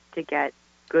tough to get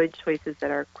good choices that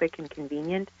are quick and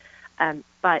convenient.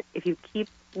 But if you keep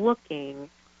looking,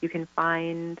 you can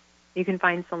find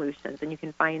solutions, and you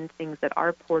can find things that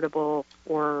are portable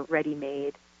or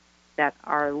ready-made that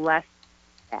are less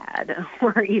bad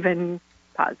or even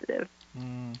positive.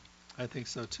 I think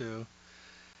so too.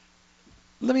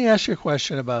 Let me ask you a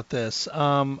question about this.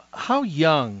 How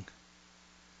young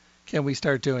can we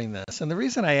start doing this? And the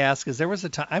reason I ask is there was a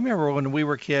time, I remember when we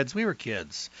were kids, we were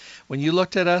kids. When you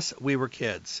looked at us, we were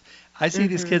kids. I see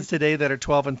these Mm-hmm. kids today that are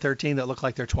 12 and 13 that look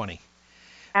like they're 20.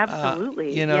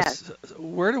 Absolutely. Yes.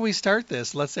 Where do we start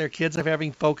this? Let's say our kids are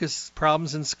having focus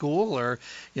problems in school, or,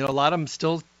 a lot of them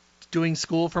still doing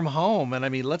school from home. And I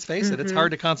mean, let's face it, it's Mm-hmm.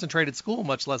 hard to concentrate at school,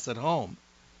 much less at home.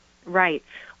 Right.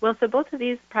 Well, so both of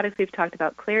these products we've talked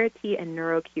about, Clarity and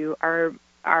NeuroQ,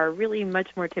 are really much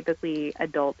more typically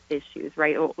adult issues,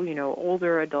 right?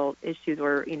 Older adult issues,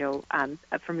 or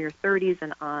from your 30s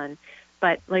and on.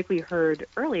 But like we heard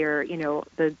earlier,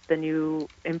 the new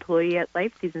employee at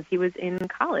Life Seasons, he was in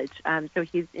college, so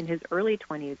he's in his early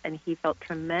 20s, and he felt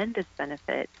tremendous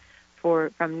benefit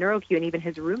from NeuroQ, and even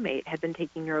his roommate had been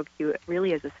taking NeuroQ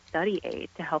really as a study aid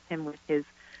to help him with his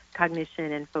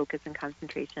cognition and focus and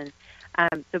concentration.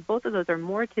 So both of those are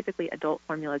more typically adult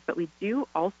formulas, but we do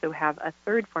also have a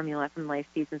third formula from Life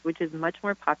Seasons, which is much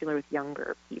more popular with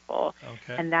younger people,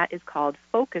 Okay. and that is called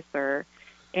Focuser.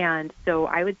 And so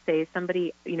I would say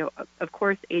somebody, of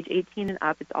course, age 18 and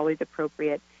up, it's always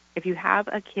appropriate. If you have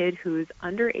a kid who's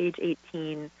under age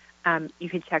 18, you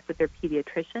can check with their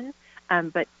pediatrician.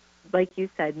 But like you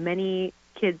said, many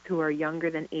kids who are younger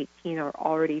than 18 are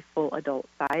already full adult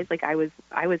size. Like I was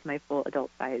my full adult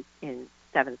size in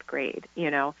 7th grade,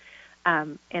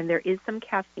 and there is some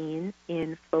caffeine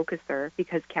in Focuser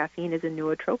because caffeine is a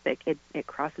nootropic. It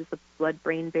crosses the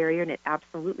blood-brain barrier, and it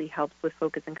absolutely helps with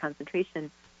focus and concentration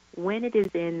when it is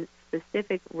in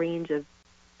specific range of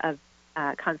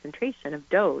concentration of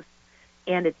dose,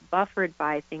 and it's buffered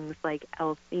by things like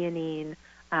L-theanine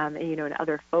and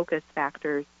other focus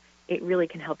factors. It really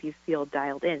can help you feel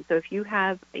dialed in. So if you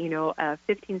have a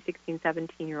 15, 16,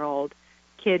 17-year-old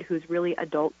kid who's really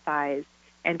adult-sized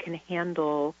and can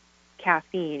handle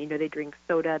caffeine, they drink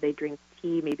soda, they drink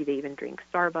tea, maybe they even drink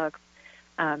Starbucks,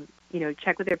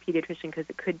 check with their pediatrician because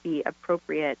it could be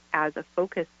appropriate as a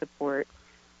focus support.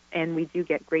 And we do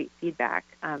get great feedback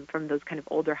from those kind of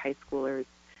older high schoolers,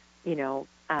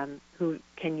 who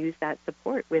can use that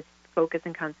support with focus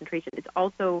and concentration. It's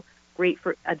also great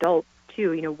for adults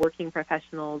too, working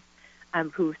professionals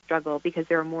who struggle, because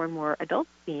there are more and more adults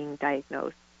being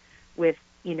diagnosed with,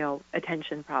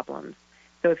 attention problems.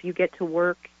 So if you get to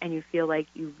work and you feel like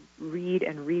you read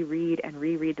and reread and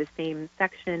reread the same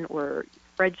section or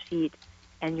spreadsheet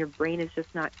and your brain is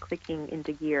just not clicking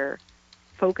into gear,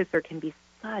 Focuser can be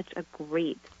such a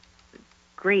great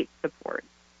support.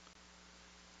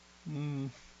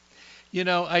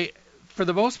 For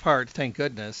the most part, thank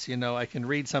goodness, I can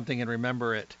read something and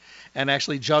remember it and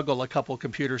actually juggle a couple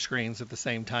computer screens at the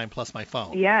same time plus my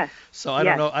phone. Yes. So I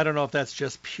don't know if that's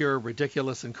just pure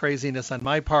ridiculous and craziness on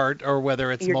my part or whether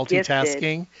it's You're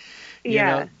multitasking.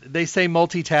 Yeah. They say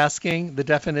multitasking, the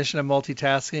definition of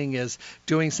multitasking is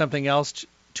doing something else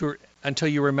until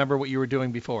you remember what you were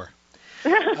doing before.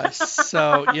 I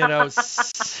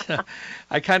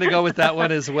kind of go with that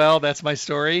one as well. That's my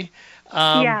story.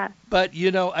 Yeah. But,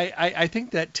 I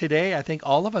think that today, I think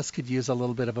all of us could use a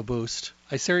little bit of a boost.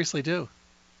 I seriously do.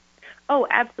 Oh,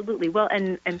 absolutely. Well,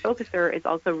 and Focuser is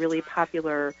also really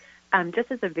popular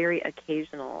just as a very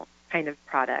occasional kind of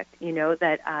product,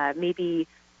 that maybe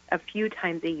a few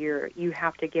times a year you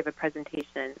have to give a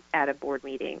presentation at a board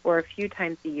meeting, or a few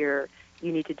times a year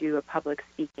you need to do a public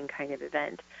speaking kind of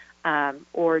event.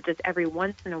 Or just every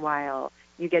once in a while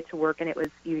you get to work and it was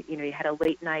you had a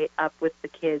late night up with the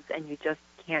kids and you just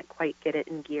can't quite get it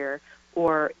in gear,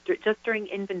 or just during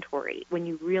inventory when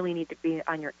you really need to be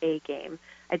on your A game.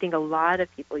 I think a lot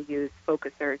of people use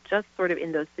Focuser just sort of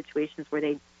in those situations where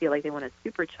they feel like they want to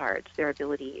supercharge their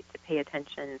ability to pay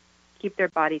attention, keep their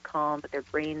body calm but their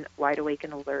brain wide awake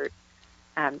and alert.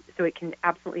 So it can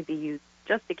absolutely be used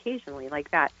just occasionally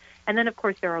like that. And then, of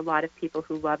course, there are a lot of people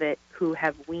who love it who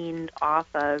have weaned off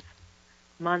of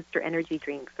Monster energy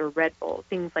drinks or Red Bull,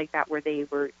 things like that, where they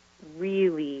were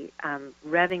really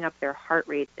revving up their heart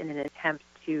rates in an attempt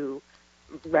to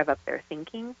rev up their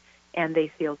thinking. And they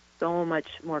feel so much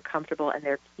more comfortable and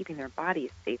they're keeping their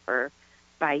bodies safer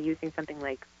by using something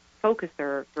like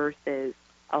Focuser versus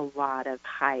a lot of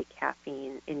high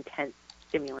caffeine, intense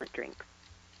stimulant drinks.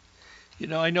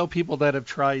 I know people that have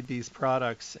tried these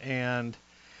products, and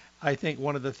I think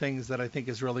one of the things that I think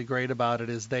is really great about it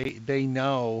is they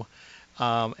know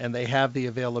and they have the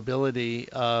availability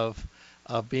of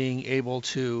being able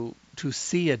to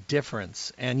see a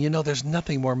difference. And there's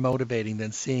nothing more motivating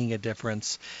than seeing a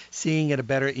difference, seeing it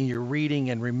better in your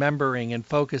reading and remembering and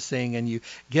focusing, and you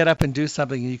get up and do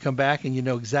something and you come back and you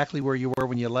know exactly where you were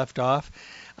when you left off.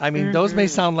 I mean, those may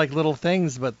sound like little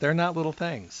things, but they're not little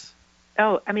things.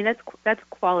 Oh, I mean, that's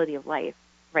quality of life.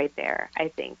 right there, I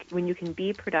think. When you can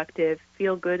be productive,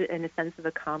 feel good in a sense of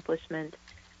accomplishment,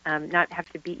 not have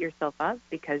to beat yourself up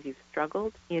because you've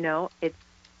struggled,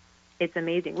 it's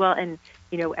amazing. Well, and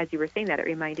as you were saying that, it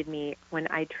reminded me when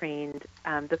I trained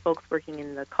the folks working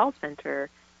in the call center,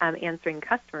 answering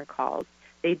customer calls.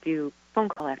 They do phone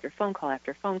call after phone call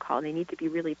after phone call, and they need to be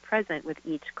really present with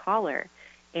each caller.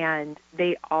 And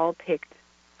they all picked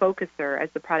Focuser as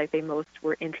the product they most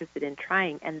were interested in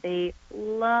trying, and they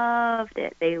loved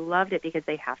it. They loved it because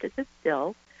they have to sit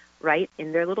still, right,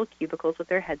 in their little cubicles with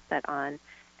their headset on,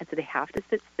 and so they have to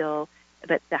sit still.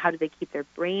 But how do they keep their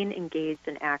brain engaged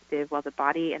and active while the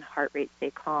body and heart rate stay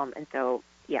calm? And so,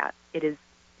 yeah, it's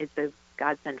a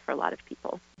godsend for a lot of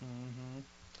people.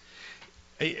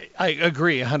 I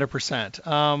agree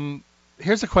 100%.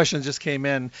 Here's a question that just came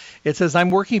in. It says, I'm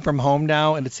working from home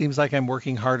now, and it seems like I'm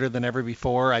working harder than ever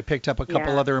before. I picked up a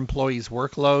couple Yeah. other employees'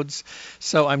 workloads,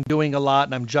 so I'm doing a lot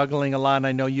and I'm juggling a lot, and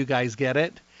I know you guys get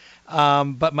it.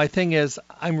 But my thing is,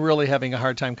 I'm really having a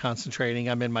hard time concentrating.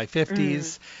 I'm in my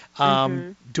 50s.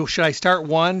 Mm-hmm. Should I start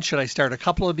one? Should I start a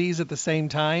couple of these at the same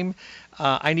time?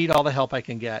 I need all the help I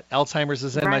can get. Alzheimer's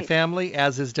is in my Right. family,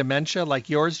 as is dementia,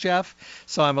 like yours, Jeff.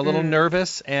 So I'm a little Mm.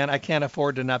 nervous, and I can't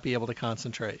afford to not be able to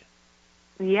concentrate.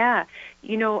 Yeah.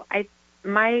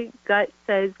 My gut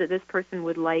says that this person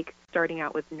would like starting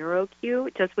out with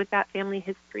NeuroQ, just with that family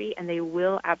history, and they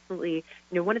will absolutely,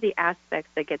 one of the aspects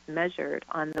that gets measured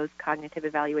on those cognitive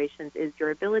evaluations is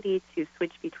your ability to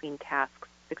switch between tasks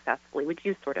successfully, which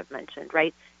you sort of mentioned,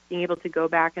 right? Being able to go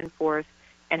back and forth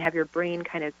and have your brain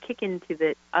kind of kick into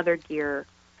the other gear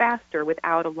faster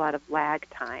without a lot of lag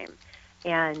time.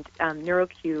 And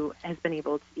NeuroQ has been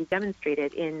able to be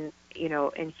demonstrated in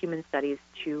human studies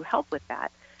to help with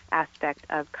that aspect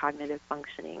of cognitive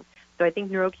functioning. So I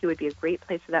think NeuroQ would be a great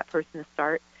place for that person to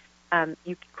start.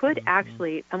 You could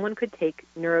actually, someone could take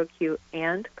NeuroQ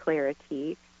and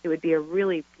Clarity. It would be a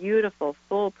really beautiful,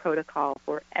 full protocol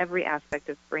for every aspect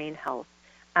of brain health.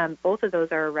 Both of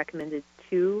those are recommended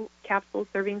 2 capsule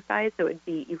serving size, so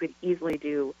you could easily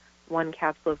do 1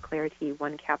 capsule of Clarity,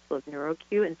 1 capsule of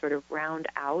NeuroQ, and sort of round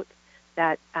out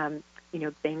that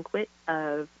banquet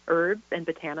of herbs and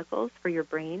botanicals for your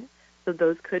brain. So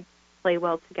those could play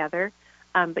well together.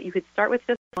 But you could start with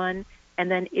just one, and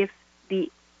then if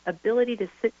the ability to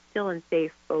sit still and stay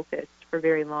focused for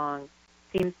very long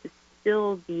seems to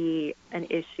still be an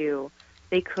issue,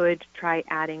 they could try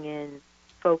adding in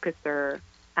Focuser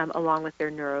along with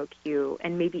their NeuroQ,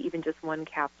 and maybe even just 1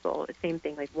 capsule. Same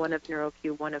thing, like 1 of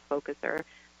NeuroQ, 1 of Focuser.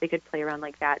 They could play around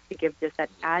like that to give just that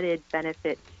added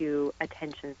benefit to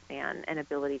attention span and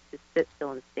ability to sit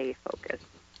still and stay focused.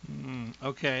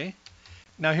 Okay.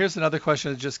 Now here's another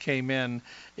question that just came in.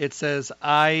 It says,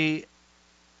 I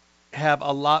have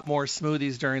a lot more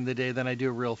smoothies during the day than I do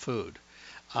real food.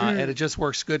 And it Mm, just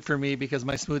works good for me because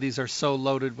my smoothies are so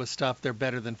loaded with stuff, they're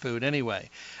better than food anyway.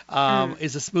 mm.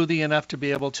 Is a smoothie enough to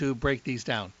be able to break these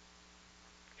down?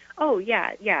 Oh,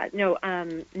 yeah, yeah. No,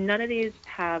 none of these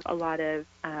have a lot of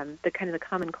the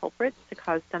common culprits to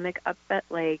cause stomach upset,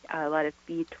 like a lot of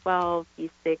B12,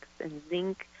 B6, and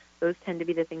zinc. Those tend to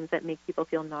be the things that make people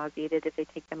feel nauseated if they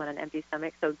take them on an empty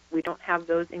stomach. So we don't have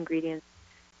those ingredients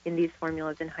in these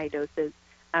formulas in high doses.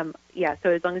 Yeah, so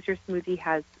as long as your smoothie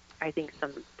has, I think,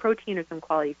 some protein or some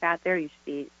quality fat there, you should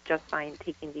be just fine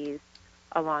taking these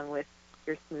along with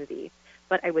your smoothie.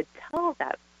 But I would tell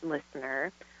that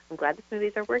listener, I'm glad the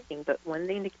smoothies are working, but one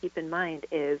thing to keep in mind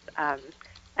is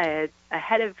a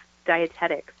head of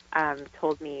dietetics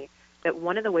told me that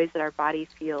one of the ways that our body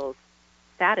feels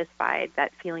satisfied,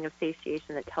 that feeling of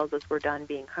satiation that tells us we're done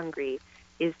being hungry,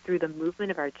 is through the movement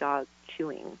of our jaws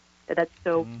chewing. That's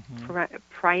so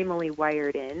primally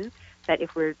wired in that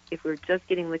if we're just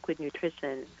getting liquid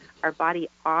nutrition, our body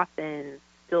often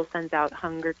still sends out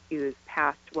hunger cues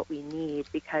past what we need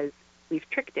because we've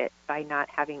tricked it by not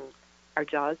having our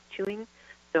jaws chewing.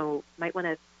 So might want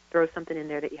to throw something in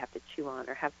there that you have to chew on,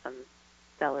 or have some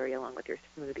celery along with your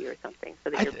smoothie or something, so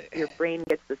that I, your brain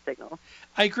gets the signal.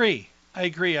 I agree. I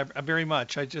agree very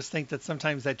much. I just think that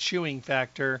sometimes that chewing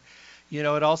factor, it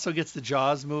also gets the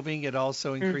jaws moving. It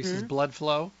also increases Mhm. blood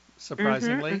flow, Mhm.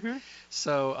 surprisingly. Mhm.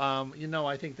 So,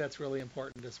 I think that's really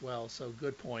important as well. So,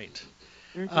 good point.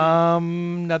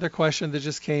 Mhm. Another question that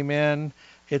just came in.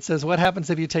 It says, what happens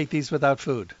if you take these without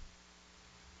food?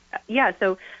 Yeah.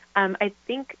 So I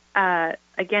think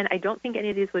again, I don't think any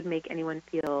of these would make anyone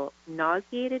feel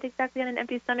nauseated exactly on an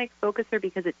empty stomach. Focuser,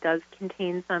 because it does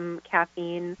contain some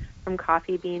caffeine from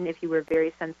coffee bean. If you were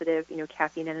very sensitive,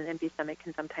 caffeine in an empty stomach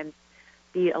can sometimes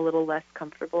be a little less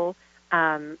comfortable.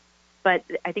 Um, but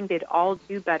I think they'd all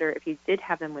do better if you did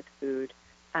have them with food.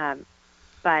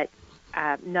 But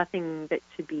nothing that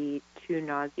should be too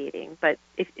nauseating. But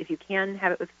if you can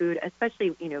have it with food,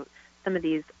 especially, some of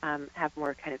these have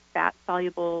more kind of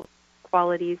fat-soluble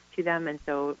qualities to them, and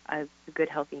so a good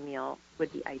healthy meal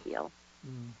would be ideal.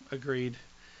 Agreed.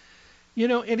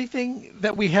 Anything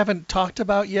that we haven't talked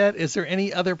about yet? Is there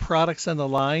any other products in the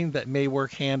line that may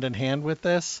work hand in hand with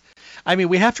this? I mean,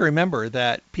 we have to remember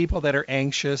that people that are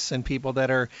anxious and people that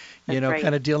are, That's right.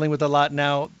 kind of dealing with a lot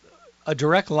now, a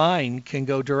direct line can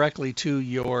go directly to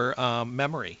your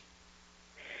memory.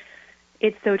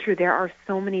 It's so true. There are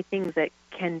so many things that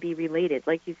can be related.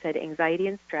 Like you said, anxiety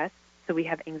and stress. So we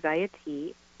have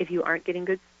anxiety if you aren't getting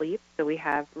good sleep. So we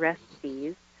have rest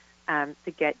Cs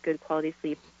to get good quality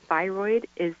sleep. Thyroid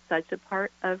is such a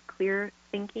part of clear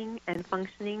thinking and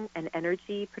functioning and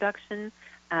energy production.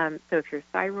 So if your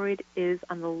thyroid is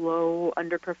on the low,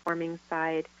 underperforming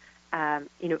side,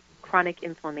 chronic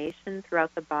inflammation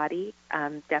throughout the body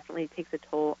definitely takes a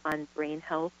toll on brain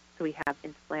health. So we have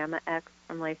Inflamma-X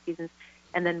from Life Seasons.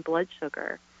 And then blood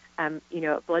sugar.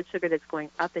 Blood sugar that's going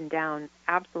up and down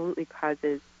absolutely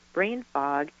causes brain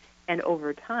fog, and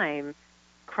over time,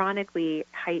 chronically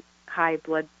high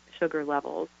blood sugar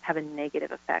levels have a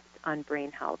negative effect on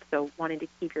brain health. So wanting to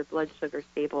keep your blood sugar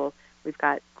stable, we've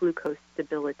got glucose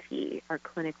stability, our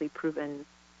clinically proven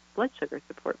blood sugar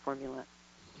support formula.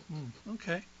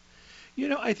 Okay.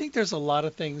 I think there's a lot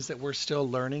of things that we're still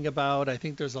learning about. I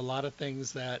think there's a lot of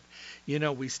things that,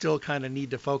 we still kind of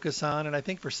need to focus on. And I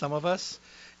think for some of us,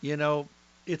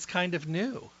 it's kind of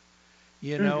new.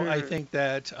 I think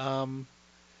that,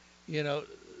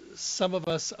 some of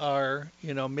us are,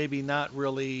 maybe not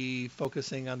really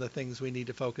focusing on the things we need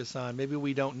to focus on. Maybe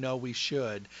we don't know we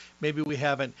should. Maybe we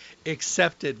haven't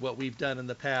accepted what we've done in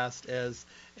the past as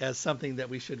something that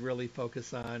we should really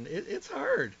focus on. It's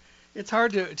hard. It's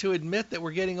hard to admit that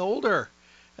we're getting older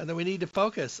and that we need to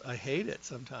focus. I hate it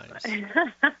sometimes.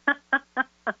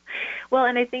 Well,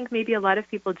 and I think maybe a lot of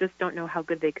people just don't know how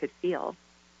good they could feel.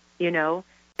 That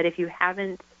if you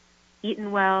haven't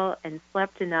eaten well and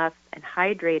slept enough and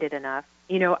hydrated enough,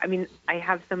 I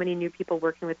have so many new people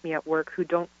working with me at work who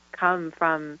don't come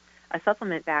from a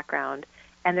supplement background.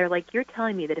 And they're like, you're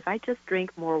telling me that if I just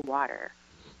drink more water,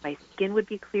 my skin would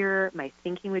be clearer, my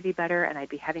thinking would be better, and I'd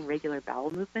be having regular bowel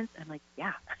movements. I'm like,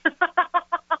 yeah.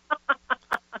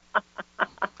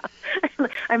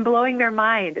 I'm blowing their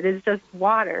mind. It is just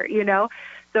water,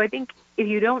 So I think if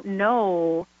you don't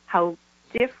know how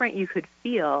different you could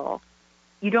feel,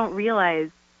 you don't realize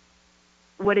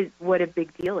what a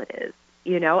big deal it is,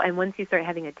 And once you start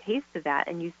having a taste of that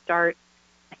and you start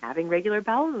having regular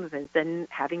bowel movements and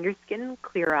having your skin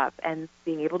clear up and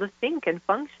being able to think and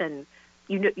function,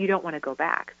 you don't want to go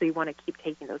back. So you want to keep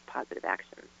taking those positive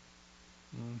actions.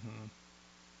 Mm-hmm.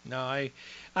 No,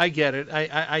 I get it.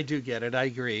 I do get it. I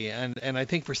agree. And I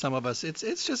think for some of us,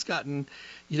 it's just gotten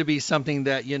to be something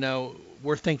that,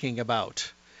 we're thinking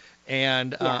about.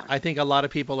 And I think a lot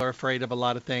of people are afraid of a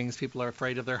lot of things. People are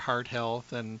afraid of their heart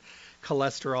health and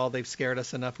cholesterol. They've scared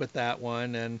us enough with that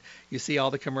one. And you see all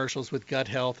the commercials with gut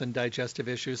health and digestive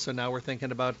issues. So now we're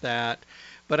thinking about that.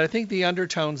 But I think the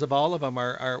undertones of all of them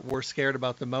are we're scared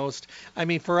about the most. I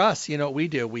mean, for us, what we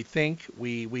do, we think,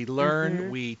 we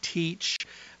learn, we teach.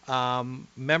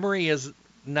 Memory is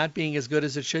not being as good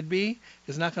as it should be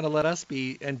is not going to let us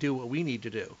be and do what we need to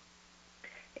do.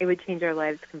 It would change our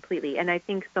lives completely. And I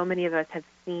think so many of us have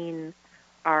seen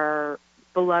our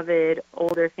beloved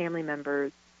older family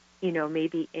members,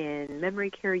 maybe in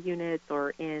memory care units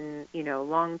or in,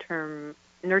 long-term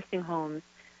nursing homes,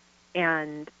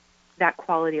 and that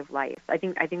quality of life. I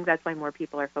think that's why more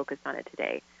people are focused on it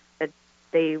today. That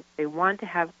they want to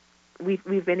have.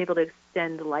 We've been able to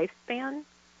extend the lifespan,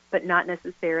 but not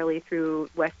necessarily through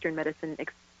Western medicine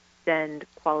extend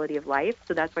quality of life.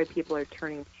 So that's why people are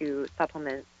turning to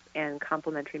supplements and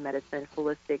complementary medicine,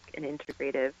 holistic and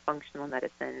integrative functional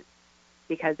medicine.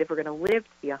 Because if we're going to live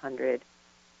to be 100,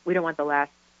 we don't want the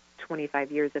last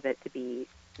 25 years of it to be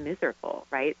miserable,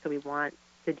 right? So we want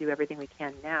to do everything we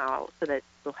can now so that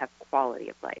we'll have quality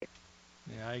of life.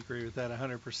 Yeah, I agree with that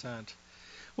 100%.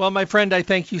 Well, my friend, I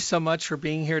thank you so much for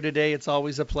being here today. It's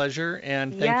always a pleasure.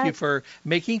 And thank you for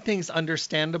making things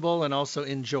understandable and also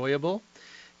enjoyable.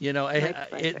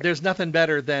 There's nothing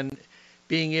better than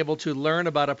being able to learn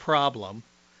about a problem,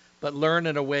 but learn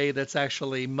in a way that's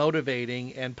actually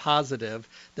motivating and positive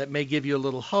that may give you a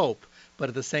little hope, but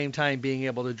at the same time being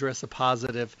able to address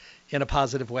in a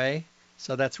positive way.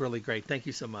 So that's really great. Thank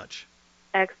you so much.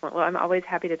 Excellent. Well, I'm always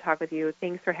happy to talk with you.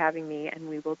 Thanks for having me, and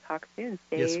we will talk soon.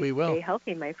 Yes, we will. Stay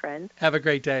healthy, my friend. Have a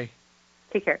great day.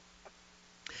 Take care.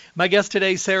 My guest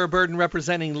today, Sarah Burden,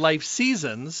 representing Life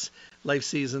Seasons. Life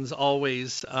Seasons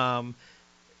always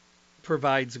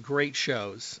provides great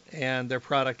shows, and their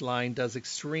product line does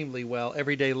extremely well.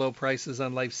 Everyday low prices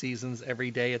on Life Seasons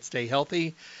every day at Stay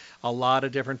Healthy. A lot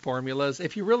of different formulas.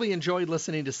 If you really enjoyed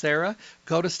listening to Sarah,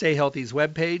 go to Stay Healthy's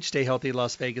webpage,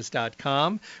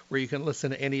 stayhealthylasvegas.com, where you can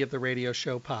listen to any of the radio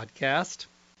show podcast.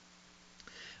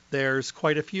 There's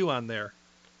quite a few on there.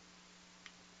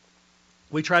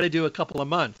 We try to do a couple a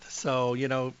month, so, you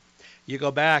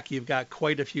go back, you've got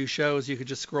quite a few shows. You could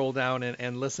just scroll down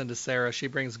and listen to Sarah. She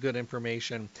brings good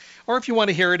information. Or if you want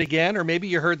to hear it again, or maybe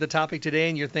you heard the topic today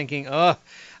and you're thinking, I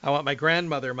want my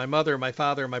grandmother, my mother, my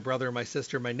father, my brother, my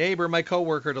sister, my neighbor, my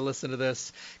coworker to listen to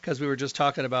this, because we were just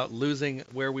talking about losing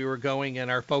where we were going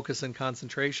and our focus and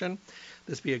concentration.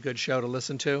 This be a good show to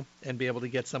listen to and be able to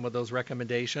get some of those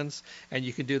recommendations. And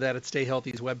you can do that at Stay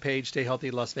Healthy's webpage,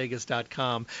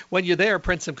 stayhealthylasvegas.com. When you're there,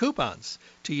 print some coupons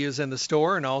to use in the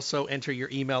store and also enter your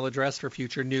email address for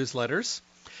future newsletters.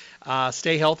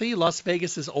 Stay Healthy, Las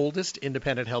Vegas's oldest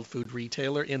independent health food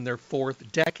retailer in their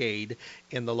 4th decade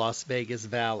in the Las Vegas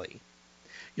Valley.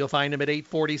 You'll find them at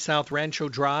 840 South Rancho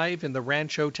Drive in the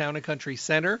Rancho Town and Country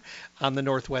Center on the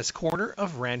northwest corner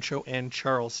of Rancho and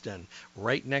Charleston,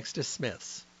 right next to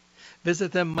Smith's.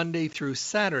 Visit them Monday through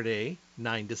Saturday,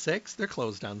 9 to 6. They're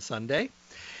closed on Sunday.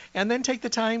 And then take the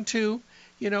time to,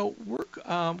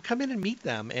 come in and meet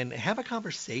them and have a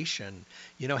conversation,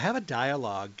 have a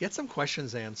dialogue, get some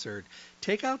questions answered,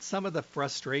 take out some of the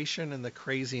frustration and the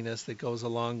craziness that goes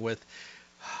along with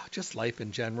just life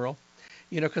in general.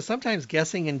 Because sometimes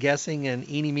guessing and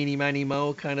eeny, meeny, miny,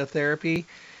 mo kind of therapy,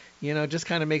 just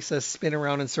kind of makes us spin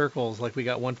around in circles like we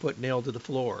got one foot nailed to the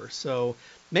floor. So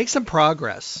make some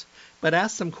progress, but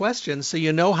ask some questions so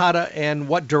you know how to and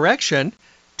what direction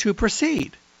to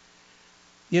proceed.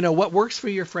 What works for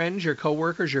your friends, your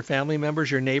coworkers, your family members,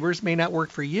 your neighbors may not work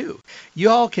for you. You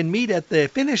all can meet at the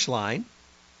finish line,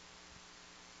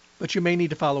 but you may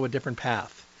need to follow a different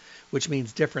path, which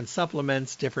means different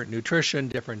supplements, different nutrition,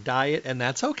 different diet, and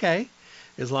that's okay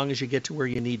as long as you get to where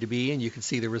you need to be and you can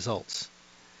see the results.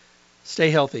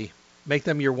 Stay healthy. Make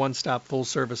them your one-stop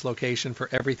full-service location for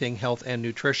everything health and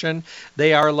nutrition.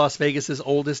 They are Las Vegas's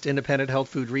oldest independent health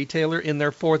food retailer in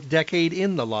their 4th decade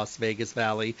in the Las Vegas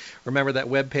Valley. Remember that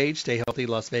webpage,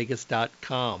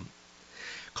 stayhealthylasvegas.com.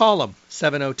 Call them,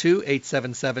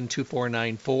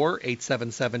 702-877-2494,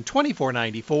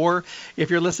 877-2494. If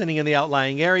you're listening in the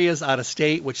outlying areas, out of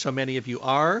state, which so many of you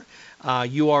are,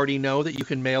 you already know that you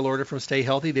can mail order from Stay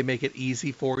Healthy. They make it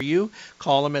easy for you.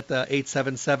 Call them at the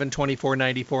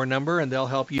 877-2494 number, and they'll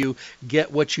help you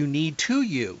get what you need to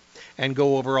you and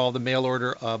go over all the mail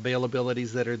order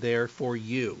availabilities that are there for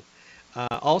you.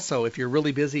 Also, if you're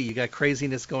really busy, you got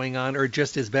craziness going on, or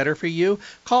just is better for you,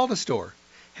 call the store.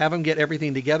 Have them get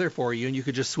everything together for you, and you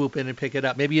could just swoop in and pick it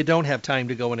up. Maybe you don't have time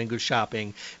to go in and go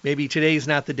shopping. Maybe today's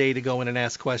not the day to go in and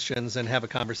ask questions and have a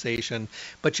conversation,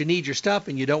 but you need your stuff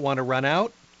and you don't want to run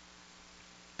out.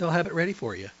 They'll have it ready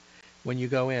for you when you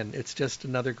go in. It's just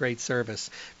another great service.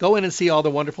 Go in and see all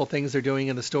the wonderful things they're doing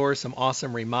in the store, some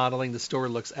awesome remodeling. The store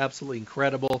looks absolutely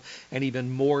incredible, and even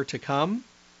more to come,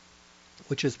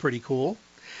 which is pretty cool.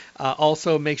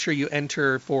 Also, make sure you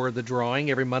enter for the drawing.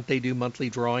 Every month they do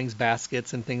monthly drawings,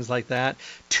 baskets, and things like that.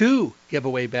 2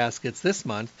 giveaway baskets this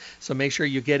month, so make sure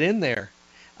you get in there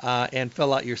and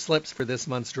fill out your slips for this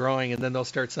month's drawing, and then they'll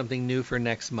start something new for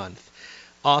next month.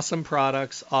 Awesome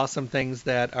products, awesome things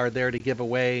that are there to give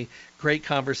away, great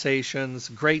conversations,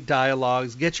 great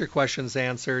dialogues. Get your questions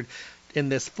answered in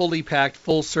this fully packed,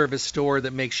 full-service store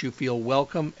that makes you feel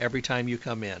welcome every time you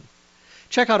come in.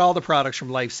 Check out all the products from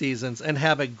Life Seasons and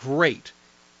have a great,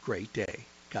 great day.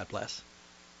 God bless.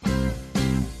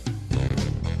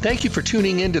 Thank you for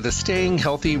tuning in to the Staying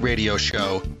Healthy radio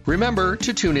show. Remember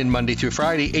to tune in Monday through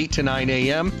Friday, 8 to 9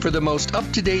 a.m. for the most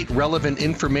up-to-date, relevant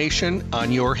information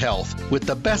on your health with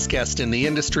the best guest in the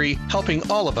industry, helping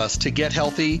all of us to get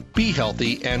healthy, be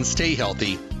healthy, and stay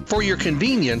healthy. For your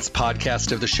convenience,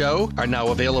 podcasts of the show are now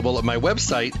available at my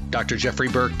website,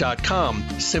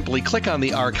 drjeffreyburke.com. Simply click on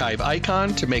the archive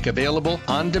icon to make available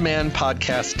on-demand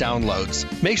podcast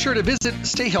downloads. Make sure to visit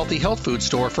Stay Healthy Health Food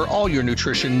Store for all your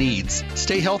nutrition needs.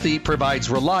 Stay Healthy provides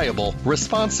reliable,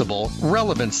 responsible,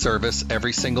 relevant service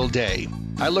every single day.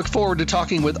 I look forward to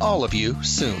talking with all of you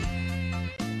soon.